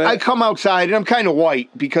little bit. I come outside and I'm kind of white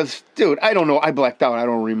because, dude, I don't know. I blacked out. I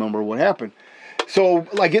don't remember what happened. So,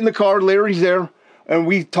 like in the car, Larry's there, and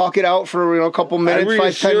we talk it out for a couple minutes, 5-10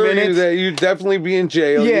 reassure minutes. you that you'd definitely be in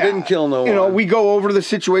jail. You didn't kill no one. We go over the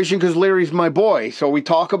situation because Larry's my boy. So we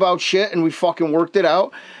talk about shit and we fucking worked it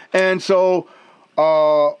out. And so,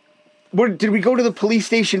 did we go to the police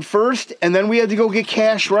station first and then we had to go get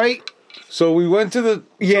cash, right? So we went to the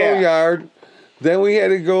tow yard. Then we had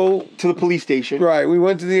to go to the police station. Right. We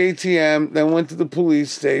went to the ATM, then went to the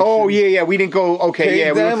police station. Oh, yeah. We didn't go. Okay, Paid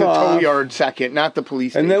yeah. We went to the them tow off. yard second, not the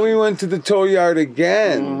police station. And then we went to the tow yard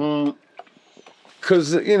again.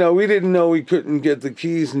 Because, we didn't know we couldn't get the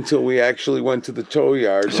keys until we actually went to the tow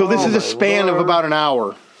yard. So this is a span of about an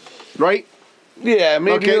hour, right? Yeah,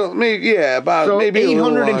 maybe, about so maybe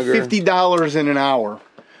 $850 in an hour.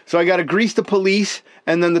 So I got to grease the police,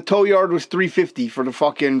 and then the tow yard was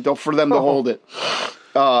 $350 for them to hold it.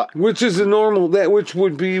 Which is the normal, which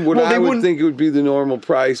would be what I would think it would be the normal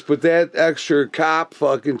price, but that extra cop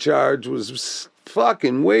fucking charge was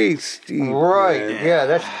fucking way steep. Right, man. yeah,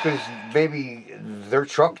 that's because maybe their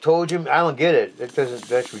truck told you. I don't get it.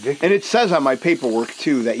 That's ridiculous. And it says on my paperwork,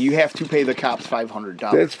 too, that you have to pay the cops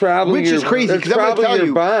 $500. That's probably Which is crazy, That's because I'm going to probably tell your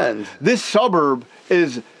you, bond. this suburb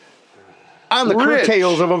is on the Rich.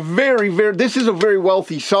 coattails of a this is a very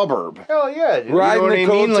wealthy suburb. Hell yeah, dude. Right. You know what I mean?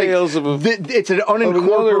 coattails of it's an another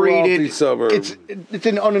unincorporated wealthy suburb. It's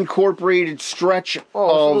an unincorporated stretch it's a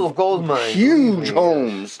little of gold mine. huge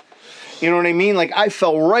homes. You know what I mean? Like I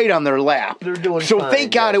fell right on their lap. They're doing so. fine,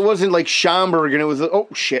 Thank God yes. it wasn't like Schaumburg and it was oh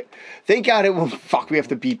shit. Thank God it was fuck. We have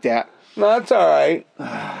to beat that. No, it's all right.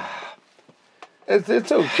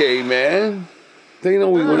 It's okay, man. They know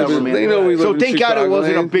we live in. They know we live So in thank God it Chicago,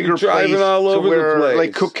 wasn't a man. bigger You're driving place all over to where, the place,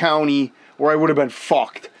 like Cook County, where I would have been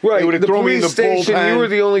fucked. Right, They would have the thrown me in police the station. bullpen. You were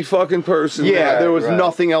the only fucking person. Yeah, there was right.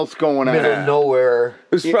 nothing else going on. Middle of nowhere.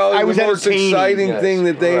 It was probably I was the most entertaining. exciting Yes, thing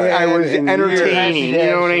that they right. had. I was in entertaining. years. You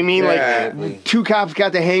know what I mean? Yeah. Like two cops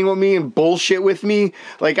got to hang with me and bullshit with me.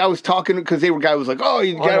 Like I was talking because guy was like, "Oh,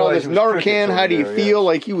 you got all this Otherwise, it was crickets Narcan. How do you over there, feel?" yes.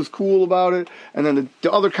 Like he was cool about it. And then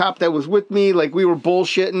the other cop that was with me, like we were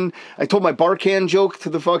bullshitting. I told my Barcan joke to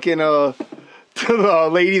the fucking to the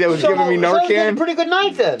lady that was giving me So you had a Narcan. pretty good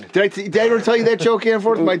night then. Did I ever tell you that joke,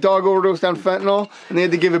 Anforth? My dog overdosed on fentanyl, and they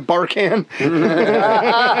had to give it Barcan.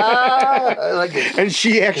 I like it. And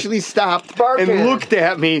she actually stopped Barcan. and looked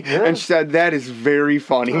at me and said, "That is very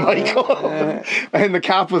funny, Michael." And the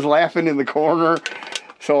cop was laughing in the corner.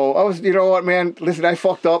 So I was, you know what, man? Listen, I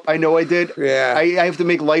fucked up. I know I did. Yeah. I have to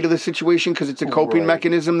make light of the situation because it's a coping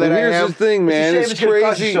mechanism that And I here's have. the thing, man. It's a shame It's it's gonna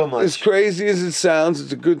cost you crazy. so much. As crazy as it sounds,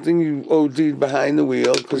 it's a good thing you OD'd behind the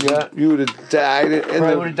wheel because Yeah. you would have died in Probably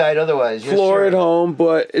would have the died otherwise. Yes, floor sir. at home.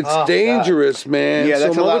 But it's Oh, dangerous, man. Yeah,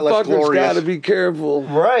 that's so a lot less motherfuckers glorious. got to be careful.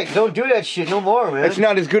 Right, don't do that shit no more, man. It's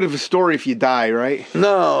not as good of a story if you die, right?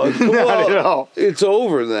 No, Not at all. It's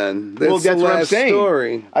over then. That's, Well, that's the what I'm last saying.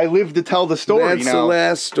 story. I live to tell the story That's now. the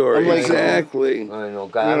last story. I'm like- Exactly. I know,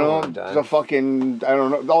 God, I You don't know, want to die. the fucking, I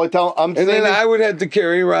don't know. All I'm And saying then is, I would have to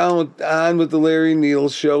carry around on with the Larry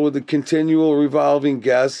Needles show with a continual revolving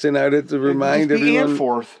guest, and I'd have to remind just be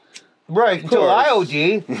everyone. Anforth. Right, until course.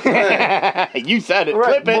 I OD. You said it.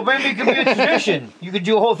 Right, Clip it. well, maybe it could be a tradition. You could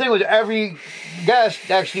do a whole thing with every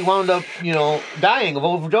guest actually wound up, dying of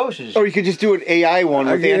overdoses. Or you could just do an AI one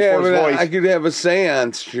with Anforth's voice. I could have a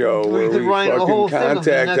seance show Or where you could we write a whole fucking thing of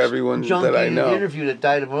the contact next everyone junkie that I know. interview that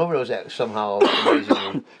died of an overdose somehow.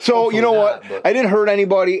 Amazingly. So, Hopefully you know what? not, but- I didn't hurt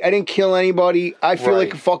anybody. I didn't kill anybody. I feel Right.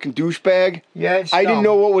 like a fucking douchebag. Yeah, it's I didn't dumb.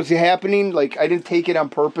 know what was happening. Like, I didn't take it on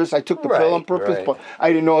purpose. I took the pill on Right, purpose, right. but I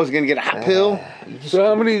didn't know I was going to get a hot pill. So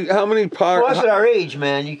how many Well, that's at our age,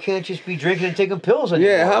 man. You can't just be drinking and taking pills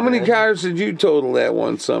anymore. Yeah, how many man. cars did you total that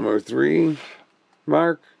one summer? 3,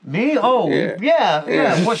 Mark? Me? Oh, Yeah.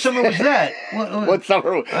 yeah. What summer was that? What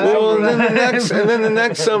summer? Well, and then the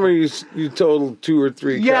next summer you totaled 2 or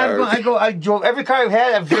 3 Yeah, cars. I drove every car I've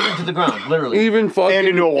had. I've driven to the ground, literally. Even fucking And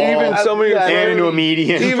into a wall. even some of your Yeah, And friends, into a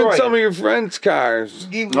median. even Destroyed some it. of your friends' cars.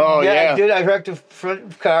 Oh, I yeah. did. I wrecked a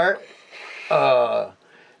front car.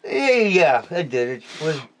 Yeah, I did. It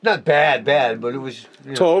was not bad, but it was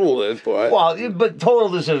Totaled it, but But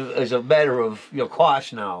totaled is a matter of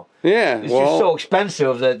cost now. yeah, It's just so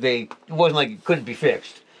expensive that it wasn't like it couldn't be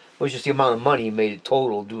fixed. It was just the amount of money made it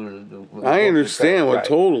total due to the. I understand what right.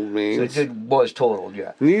 totaled So means. it was totaled,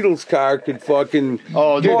 yeah. Needle's car could fucking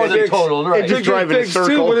Oh, dude, More than fixed- totaled, right? It Just could drive get in a fixed too,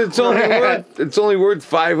 circle. but it's only worth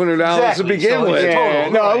 $500 Exactly, to begin so with. it's Yeah,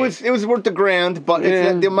 total, no, right. it was worth $1,000, but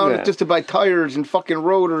it's the amount of just to buy tires and fucking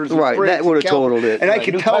rotors. And Right, brakes that and would've calipers. totaled it. And I Right,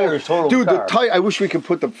 could new tell, tires totaled dude, the the car. tire. I wish we could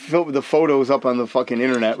put the photos up on the fucking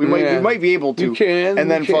internet. We Yeah. might be able to. You can,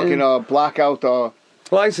 and then you can. fucking block out the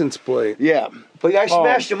License plate. yeah. But I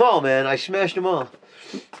smashed them all, man. I smashed them all.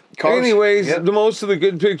 Cars. Anyways, Yep. the most of the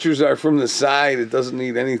good pictures are from the side. It doesn't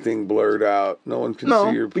need anything blurred out. No one can see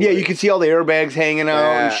your No, but yeah, plate. you can see all the airbags hanging out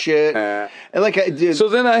and shit. Yeah. And like I did. So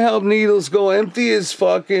then I helped Needles go empty his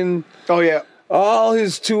fucking Oh yeah, all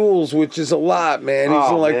his tools, which is a lot, man. He's an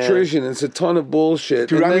Oh, man. electrician. It's a ton of bullshit.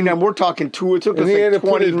 dude. And I mean, then- we're talking two. It took us and he had like to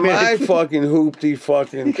put 20 in my minutes. fucking hoopty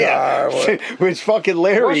fucking car. Which fucking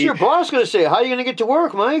Larry. What's your boss gonna say? How are you gonna get to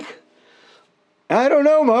work, Mike? I don't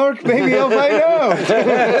know, Mark. Maybe I'll find out.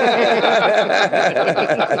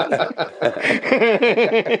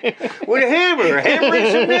 With a hammer,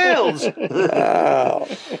 hammering some nails.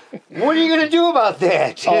 What are you gonna do about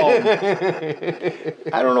that?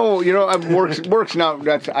 I don't know. You know, works not.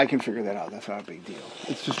 I can figure that out. That's not a big deal.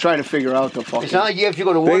 It's just trying to figure out the fucking. It's not like you have to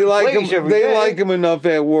go to work. They like place him. every They day. like him enough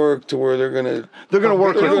at work to where they're gonna work. They're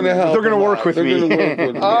with gonna help. They're gonna him work out. with They're me. gonna work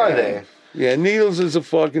with me. Are they? Yeah, Needles is a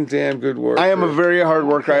fucking damn good worker. I am a very hard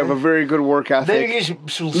worker. I have a very good work Then ethic. you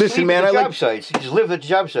just Listen, man, at the I job like- sites. You just live at the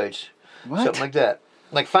job sites. What? Something like that.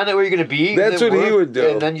 Like find out where you're gonna be. That's and then what he work, would do.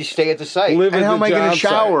 And then you stay at the site. Live And at how the am I going job to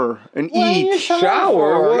shower and What are you eat? showering Shower?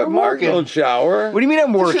 for? What? You're Mark working. don't shower. What do you mean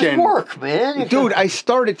I'm This working? is work, man. Dude, I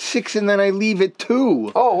start at 6 and then I leave at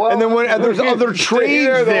 2. Oh, well. And then and there's other Stay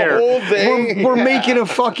there trades the there. whole day. We're making a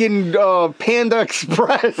fucking Panda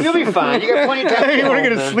Express. You'll be fine. You got plenty of time. to Hey, get we're home,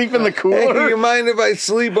 gonna man. sleep in the Hey, cooler. you mind if I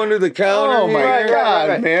sleep under the counter? Oh my here? Right, god,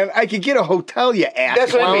 right. man! I could get a hotel, you ass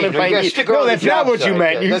That's what I clown. mean. If You I gotta need. stick No, around the that's not job what you site.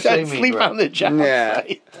 meant. Yeah, You that's what said I mean, sleep right. on the job Yeah. site.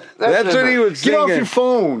 That's what he was Get off thinking. your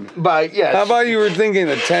phone. But yes. How about you were thinking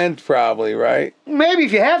a tent, probably, right? Maybe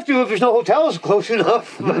if you have to, if there's no hotels close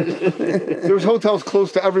enough. There's hotels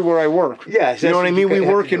close to everywhere I work. Yes, you know that's what I what mean. you We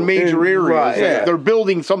have work to in do. major areas. Right, yeah. They're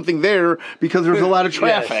building something there because there's a lot of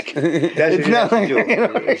traffic. That's It's what you not have like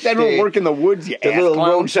to do. I don't work in the woods. You The ass little clown.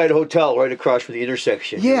 roadside hotel right across from the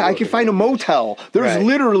intersection. Yeah, I can find a motel. There's Right.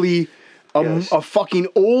 literally Yes. a fucking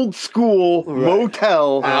old school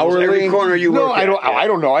motel. Every corner you No, work I at, don't. yeah. I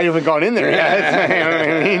don't know. I haven't gone in there yet. You know what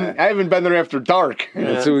I mean, I haven't been there after dark.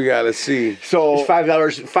 That's what we got to see. So, It's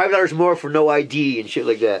 $5 more for no ID and shit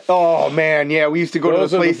like that. oh man, yeah, we used to go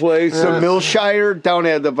Those to are the the place, places. the Millshire down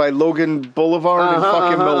at by Logan Boulevard in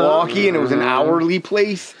fucking Milwaukee, and it was an hourly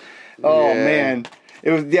place. Oh Yeah. man,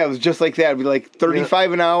 it was just like that. It'd be like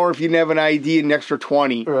 35 an hour if you didn't have an ID, and an extra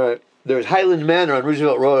 20. Right. There's Highland Manor on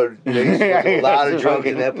Roosevelt Road. They used to do a lot of drugs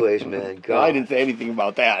in that place, man. God. I didn't say anything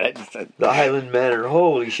about that. I just said The Highland Manor.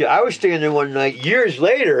 Holy shit. I was staying there one night years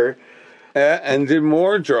later. And did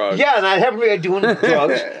more drugs. Yeah, and I happened to be doing the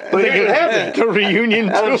drugs. But here's what happened. the reunion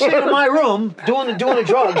And I'm sitting in tour. my room doing the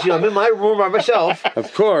drugs. You know, I'm in my room by myself.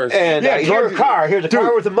 Of course. And Yeah, I hear a drugs- car. Here's a Dude,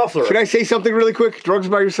 car with a muffler. Can I say something really quick? Drugs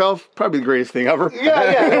by yourself, probably the greatest thing ever.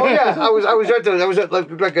 Yeah. Oh, yeah. I was at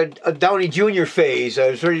like a Downey Jr. phase.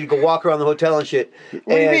 I was ready to go walk around the hotel and shit. What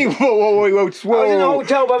do you mean? Whoa. I was in a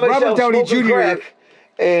hotel by myself. Robert Downey smoking Jr. crack,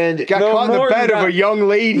 and got No, caught in the more bed than of a that. young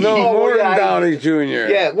lady. No, Oh, Morton yeah, Downey Jr.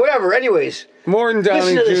 yeah, whatever. Anyways, Morton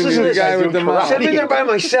Downey listen to this. Jr., Listen to the this. guy with the karate. mouth. I'm in there by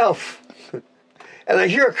myself. And I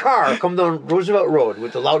hear a car come down Roosevelt Road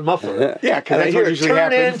with the loud muffler. Yeah, 'cause and I that's hear what it usually turn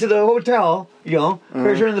happens. into the hotel. You know,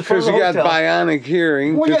 here's her in the front Because of you the got hotel. bionic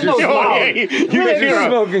hearing. Well, yeah, 'cause no, you're it's loud. Yeah, you smoking- guys you're are-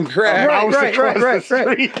 smoking crack.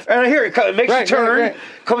 Right. And I hear it. It makes a Right, turn, right.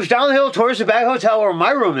 comes down the hill towards the back hotel where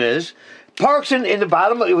my room is. Parks in the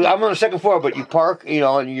bottom. I'm on the second floor, but you park, and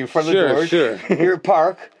you're in front of the doors. Sure. You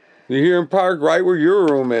park. You hear him park right where your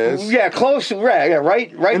room is. Yeah, close. Right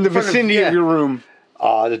In the front vicinity of your room.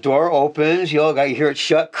 The door opens. You hear it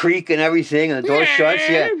shut, creak, and everything, and the door shuts.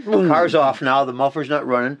 Yeah, the car's off now. The muffler's not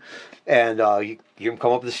running, and you hear him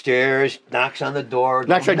come up the stairs. Knocks on the door.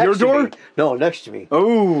 Knocks on next your to door? me. No, next to me.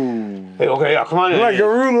 Oh. Hey, okay, yeah, come on in. Like a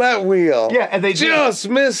roulette wheel. Yeah, and they just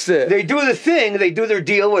missed it. They do the thing. They do their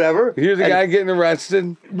deal, whatever. You hear the And- guy getting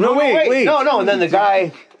arrested? No, wait. No, and then the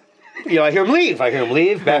guy, I hear him leave.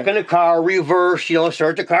 Back in the car, reverse,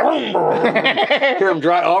 start the car. Hear him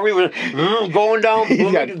drive, all reverse, going down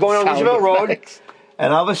got sound Roosevelt Road. effects.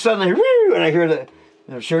 And all of a sudden, and I hear that,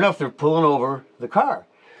 sure enough, they're pulling over the car.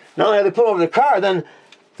 not only have they pulled over the car, then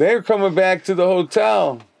They're coming back to the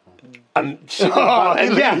hotel. I'm sitting on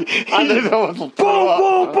the boom,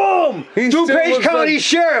 boom, boom. DuPage County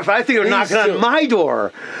Sheriff. I think they're knocking on my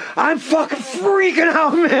door. I'm fucking freaking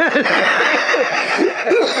out, man.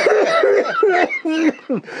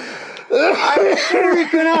 I'm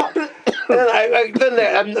freaking out.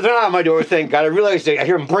 And they're not on my door, thank God. I realized I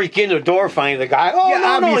hear him break into the door, finding the guy.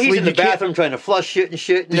 Oh, no, he's in the bathroom trying to flush shit and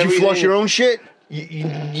shit. Did you flush your own shit?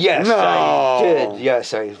 Yes, I did.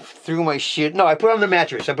 Yes, I threw my shit. No, I put it on the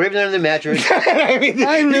mattress. I put everything on the mattress. I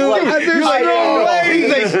knew there's no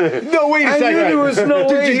way. No, wait a second. I knew there was no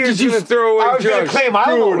way he was going to throw away drugs. I was going to claim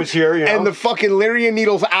I was here, you know. And the fucking Larry and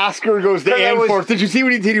Needles Oscar goes to Anforth. Did you see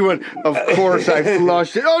what he did? He went, of course I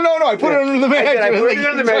flushed it. Oh, no, I put it under the mattress. I put it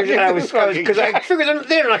under the mattress, because I figured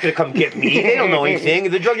they're not going to come get me. They don't know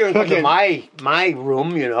anything. The drug dealer comes to my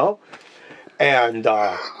room, you know. And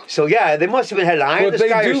so, yeah, they must have been had an eye on this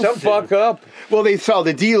guy or something. But they do fuck up. Well, they saw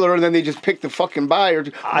the dealer, and then they just picked the fucking buyer.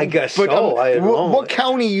 I guess so. I don't know. What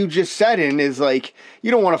county you just said in is like,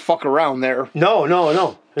 you don't want to fuck around there. No.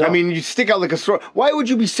 I mean, you stick out like a straw. Why would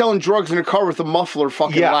you be selling drugs in a car with a muffler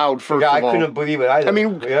fucking loud, first of all? I couldn't believe it either. I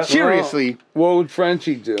mean, seriously. What would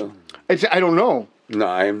Frenchie do? I don't know. No,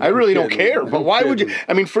 I really don't care. But why would you?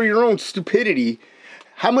 I mean, for your own stupidity,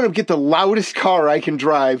 I'm going to get the loudest car I can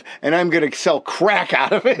drive, and I'm going to sell crack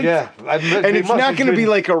out of it. Yeah. And it's not going to be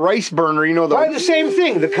like a rice burner, you know. Probably the same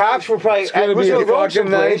thing. The cops were probably... It's going to be a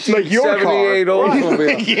fucking 1978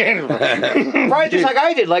 Oldsmobile. Probably just like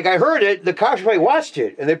I did. Like I heard it, the cops probably watched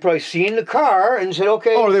it, and they probably seen the car and said,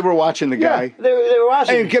 okay. Oh, they were watching the guy. Yeah, they were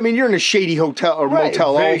watching it. I mean, you're in a shady hotel or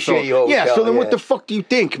motel very also. Shady hotel, yeah, so then what the fuck do you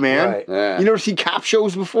think, man? Right. Yeah. You never see cop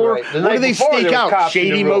shows before? Right. What do they stake out?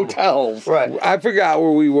 Shady motels. Right. I forgot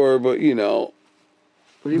where we were, but you know,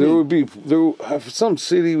 would be some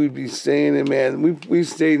city we'd be staying in. Man, we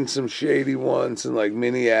stayed in some shady ones in like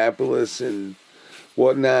Minneapolis and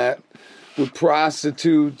whatnot with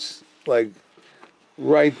prostitutes like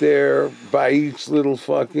right there by each little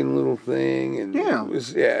thing, and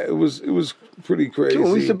it was pretty crazy. Dude,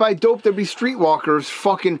 when we used to buy dope, there'd be streetwalkers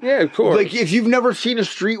fucking... Yeah, of course. Like, if you've never seen a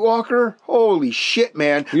streetwalker, holy shit,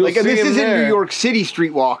 man. You'll like, see this them isn't there. New York City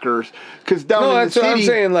streetwalkers. Because down in the that's city... what I'm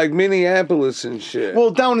saying, like Minneapolis and shit.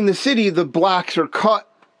 Well, down in the city, the blocks are cut.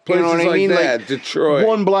 Places you know what I mean? that, like Detroit.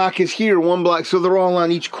 One block is here, one block... So they're all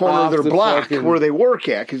on each corner of their block where they work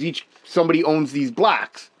at. Because somebody owns these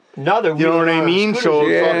blocks. No, you know what I mean? So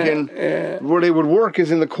where they would work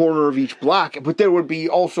is in the corner of each block. But there would be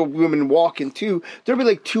also women walking too. There'd be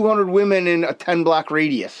like 200 women in a 10-block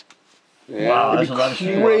radius. Yeah. Wow, that's a lot of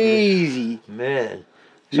crazy. Man.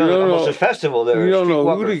 So almost a festival there. You don't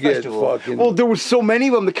know who to get fucking... Well, there were so many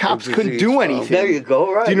of them, the cops couldn't do anything. There you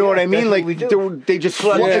go, right. Do you know what I mean? Like, they just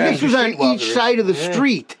flooded. And this was on each side of the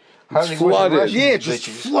street. It's flooded. Yeah, it's just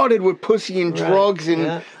flooded with pussy and drugs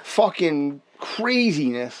and fucking...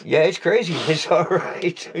 craziness. Yeah, it's crazy. It's all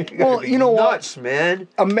right. Well, you know nuts, man.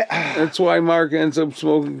 That's why Mark ends up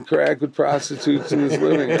smoking crack with prostitutes in his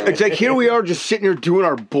living room. It's like here we are just sitting here doing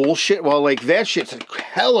our bullshit while like that shit's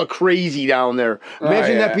hella crazy down there.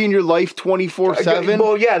 Imagine that being your life 24/7.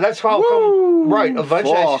 Well, yeah, that's how right.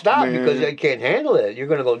 Eventually I stop because I can't handle it. You're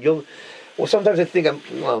gonna go. Well, sometimes I think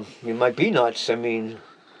you might be nuts. I mean,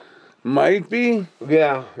 might be.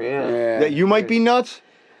 Yeah. That you might be nuts.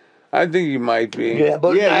 I think you might be. Yeah,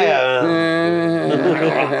 but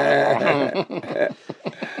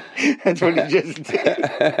That's what he just did.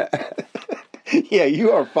 Yeah,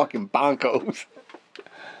 you are fucking bonkos.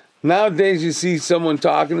 Nowadays, you see someone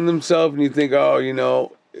talking to themselves and you think, oh, you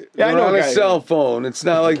know, they're on a cell phone. It's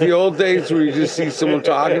not like the old days where you just see someone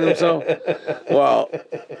talking to themselves. Well,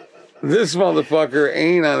 this motherfucker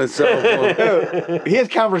ain't on a cell phone. He has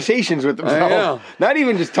conversations with himself. Not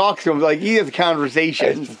even just talks to him. Like, he has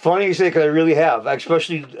conversations. It's funny you say because I really have.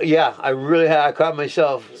 Especially, I really have. I caught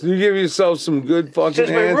myself. So you give yourself some good fucking Since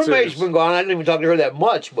my answers. roommate's been gone, I didn't even talk to her that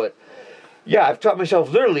much. But, yeah, I've taught myself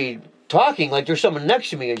literally talking like there's someone next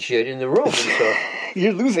to me and shit in the room and stuff.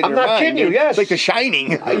 You're losing your mind. I'm not kidding you, yes. It's like The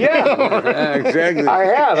Shining. Yeah, exactly. I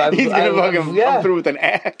have. He's going to fucking come through with an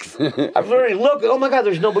axe. I've literally looked, oh my God,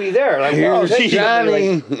 there's nobody there. Like, here's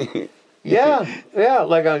Johnny. Yeah.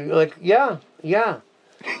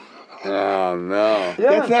 Oh, no. Yeah.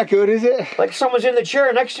 That's not good, is it? Like someone's in the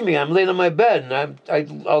chair next to me. I'm laying on my bed, and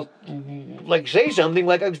I'll like say something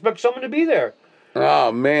like I expect someone to be there.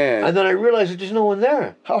 Oh, man. And then I realize that there's no one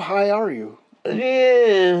there. How high are you?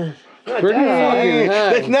 Yeah. Pretty fucking high.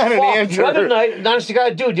 That's not an answer. The other night, honest to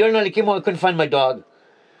God, dude, the other night I came home, I couldn't find my dog.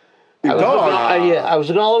 Your dog? I was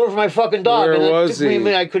looking all over for my fucking dog. Where and was he?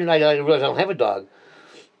 I realized I don't have a dog.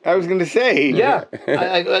 I was gonna say. Yeah.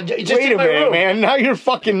 Just Wait in a my minute, room. man. Now you're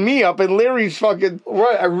fucking me up, and Larry's fucking.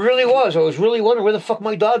 Right, I really was. I was really wondering where the fuck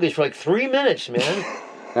my dog is for like 3 minutes, man.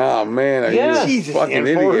 Oh man, are Yeah. you a Jesus, fucking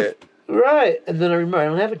Danforth. idiot? Right, and then I remember I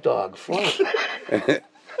don't have a dog. Fuck.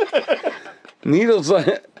 Needles like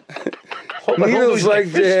Hope I don't Needles lose my like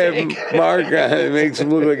to fish have tank. Mark on it. It makes him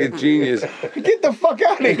look like a genius. Get the fuck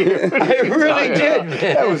out of here. I really did, man.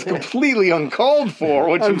 That was completely uncalled for.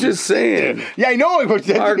 What I'm you just saying. Yeah, I know. But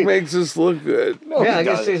Mark makes us look good. Yeah, I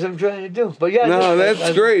guess that's what I'm trying to do. But yeah, No, I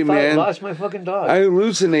that's great, thought man. I lost my fucking dog. I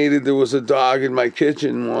hallucinated there was a dog in my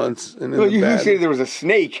kitchen once, and in Well, the you bath- said there was a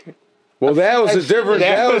snake. Well, that was a different.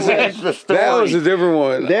 That's the story. That was a different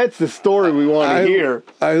one. That's the story we want to hear.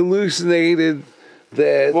 I hallucinated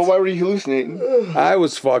that Well, why were you hallucinating? I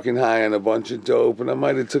was fucking high on a bunch of dope, and I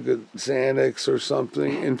might have took a Xanax or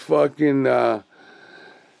something, and fucking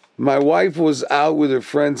my wife was out with her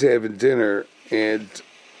friends having dinner, and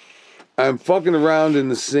I'm fucking around in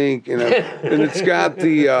the sink, and it's got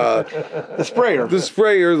The sprayer. the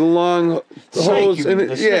sprayer, the long hose, you and mean,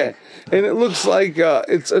 it, the yeah, and it looks like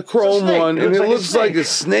it's a chrome snake. one, It and looks it like a looks like snake. a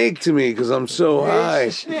snake to me because I'm so high,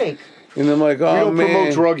 It's a snake. and I'm like, We oh don't man,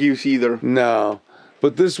 promote drug use either. no.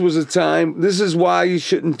 But this was a time. This is why you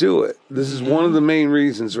shouldn't do it. This is one of the main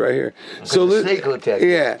reasons right here. So the this, snake will attack you.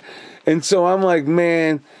 yeah, and so I'm like,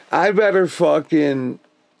 man, I better fucking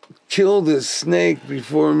kill this snake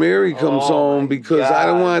before Mary comes home because I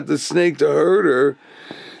don't God. want the snake to hurt her.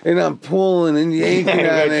 And I'm pulling and yanking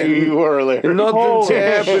I on bet it. you were, Larry. And nothing's Holy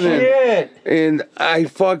happening. shit. And I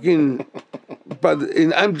fucking,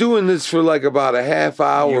 and I'm doing this for like about a half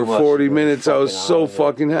hour, You must 40 have been minutes. I was fucking so out of it.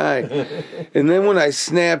 fucking high. And then when I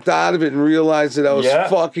snapped out of it and realized that I was Yeah.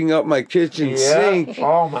 fucking up my kitchen sink,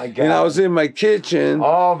 Oh my god. and I was in my kitchen,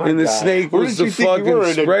 Oh, my and the God. snake Where was did the you think you fucking were? In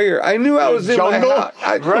a sprayer. I knew I was in my jungle? house.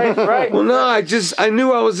 Right. Well, no, I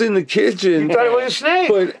knew I was in the kitchen. You thought it was a snake.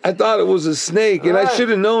 But I thought it was a snake, and I Right. should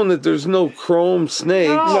have known that there's no chrome snakes.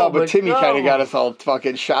 No, but but Timmy no. kind of got us all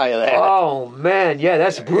fucking shy of that. Oh man, yeah,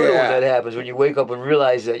 that's brutal Yeah. when that happens when you wake up and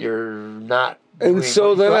realize that you're not. And doing so what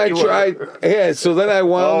you then thought I you were. tried, yeah, so then I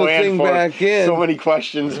wound the and thing for back in, So many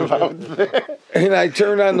questions about that. and I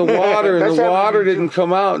turned on the water, and That's the happened water to me, didn't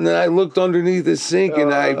come out, and then I looked underneath the sink,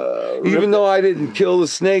 and even though I didn't kill the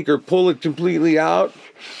snake or pull it completely out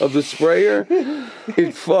of the sprayer,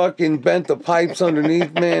 it fucking bent the pipes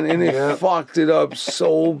underneath, man, and it Yeah. fucked it up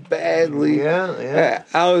so badly. Yeah.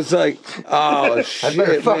 I was like, oh I shit,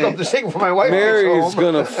 better fuck man. up the thing for my wife. Mary gets is home.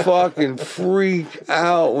 gonna fucking freak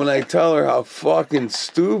out when I tell her how fucking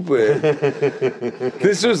stupid.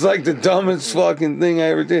 This was like the dumbest fucking thing I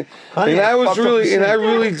ever did. Honey, And I I was fucked up really, the and I sink.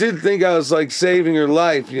 really did think I was like saving her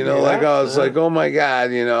life, you know, Yeah, like I was like, oh my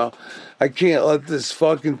God, you know, I can't let this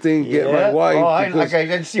fucking thing get my wife. Oh, I because-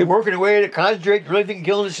 can see you working away to concentrate, really think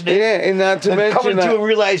killing the snake. yeah, and not to And mention, coming to and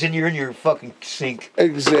realizing you're in your fucking sink.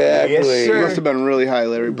 exactly. Yes, You sir. must have been really high,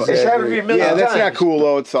 Larry. But It's happened to me a million yeah, that's not times. cool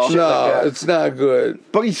though. It's all. No, like that. it's not good.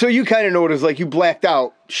 But so you kind of noticed, like you blacked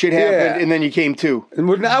out, shit happened, Yeah. and then you came to.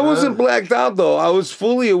 And I wasn't blacked out though. I was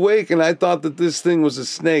fully awake, and I thought that this thing was a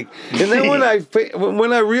snake. And then when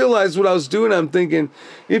I realized what I was doing, I'm thinking,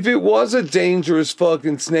 if it was a dangerous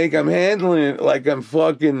fucking snake, I'm handling it like I'm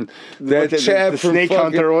fucking that the chap from snake fucking,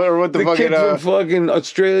 hunter or what the fucking, kid from fucking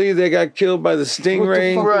Australia that got killed by the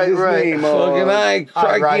stingray. fuck was his name? Fucking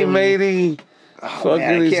crikey, Riley. matey. Fucking,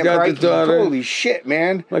 Man, I he's can't got the write- daughter. Holy shit,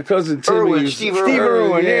 man. My cousin Timmy. Irwin, used- Steve Steve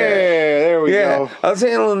Irwin, yeah, there we Yeah, go. I was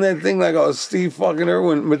handling that thing like I was Steve fucking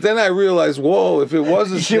Irwin, but then I realized, whoa, if it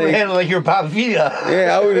was a You should snake, handle like your Bob Vita.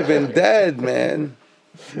 yeah, I would have been dead, man.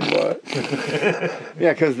 But,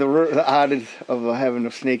 Yeah, because the odds of having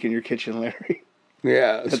a snake in your kitchen, Larry.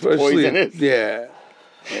 yeah, especially, poisonous. yeah.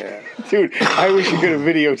 Dude, I wish you could have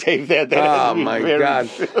videotaped that. That Oh would be my very God.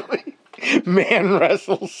 silly. Man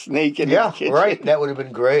wrestles snake in Yeah, his kitchen. right. That would have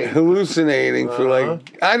been great. Hallucinating for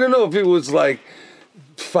like, I don't know if it was like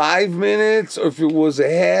 5 minutes or if it was a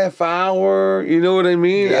half hour. You know what I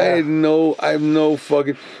mean? Yeah. I have no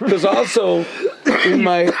fucking, because also in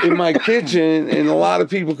my kitchen, and a lot of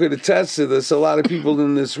people could attest to this, a lot of people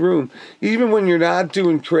in this room, even when you're not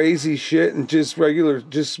doing crazy shit and just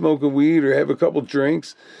smoking weed or have a couple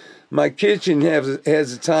drinks, my kitchen has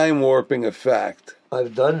a time warping effect.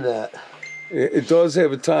 I've done that. It does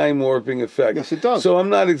have a time warping effect. Yes, it does. So I'm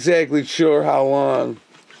not exactly sure how long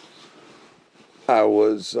I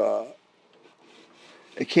was.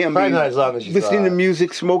 It can't Probably be. not as long as you listening to thought.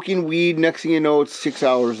 music, smoking weed. Next thing you know, it's 6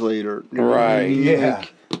 hours later. Right. Yeah.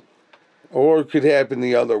 Or it could happen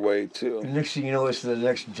the other way, too. Next thing you know, it's the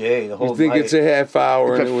next day, the whole You think night. it's a half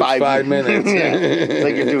hour and it was 5 minutes. Yeah. It's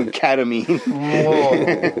like you're doing ketamine.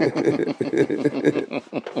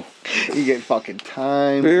 Whoa. You get fucking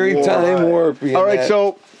time. Very warp. time warpy. All right,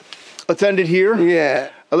 so let's end it here. Yeah.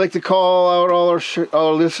 I'd like to call out all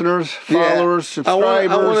our listeners, followers,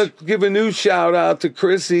 subscribers. I want to give a new shout out to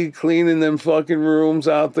Chrissy cleaning them fucking rooms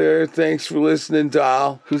out there. Thanks for listening,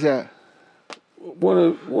 doll. Who's that?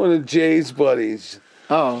 One of Jay's buddies.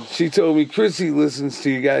 Oh. She told me Chrissy listens to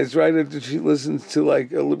you guys right after she listens to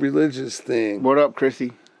like a religious thing. What up,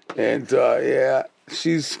 Chrissy? And yeah,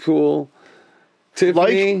 she's cool.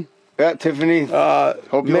 Tiffany. Yeah, Tiffany.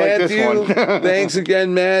 Hope you Matthew, like this one. thanks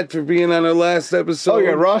again, Matt, for being on our last episode. Oh, yeah,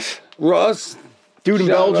 Russ. Russ. Dude in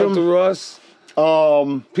Shout out Belgium. to Russ.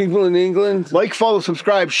 People in England. Like, follow,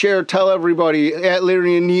 subscribe, share, tell everybody. At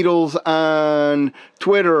Larry and Needles on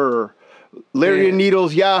Twitter. Larry and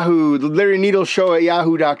Needles Yahoo. The Larry and Needles Show at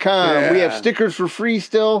yahoo.com. Yeah. We have stickers for free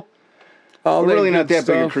still. All We're really good not that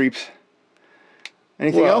big of stuff. creeps.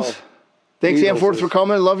 Anything Well, else? Thanks, Needles Amforth, is- for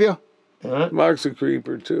coming. Love you. Mark's a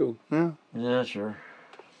creeper, too. Yeah, sure.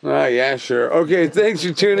 Ah, yeah, sure. Okay, thanks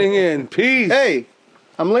for tuning in. Peace. Hey,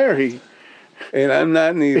 I'm Larry. And I'm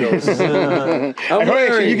not Needles. I'm Actually,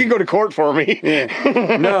 Larry. you can go to court for me.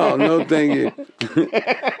 Yeah. No, thank you.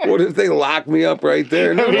 What if they lock me up right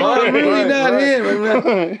there? No, I'm really not him. I'm not.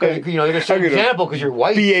 Because, you know, they're going to set an example because you're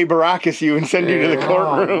white. B.A. Baracus you and send you to the Oh,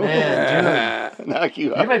 courtroom. man, dude. Knock you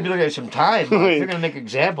You out. might be looking at some time. They're going to make an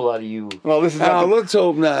example out of you. Well, this is Oh, not the- let's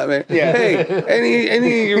hope not, man. Yeah. Hey, any of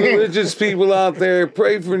you religious people out there,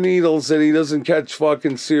 pray for Needles that he doesn't catch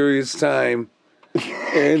fucking serious time.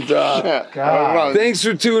 And God. thanks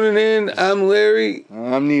for tuning in. I'm Larry.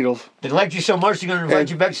 I'm Needles. They liked you so much, they're going to invite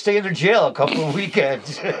you back to stay in their jail a couple of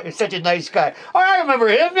weekends. Such a nice guy. Oh, I remember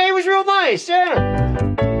him. He was real nice.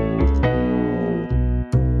 Yeah.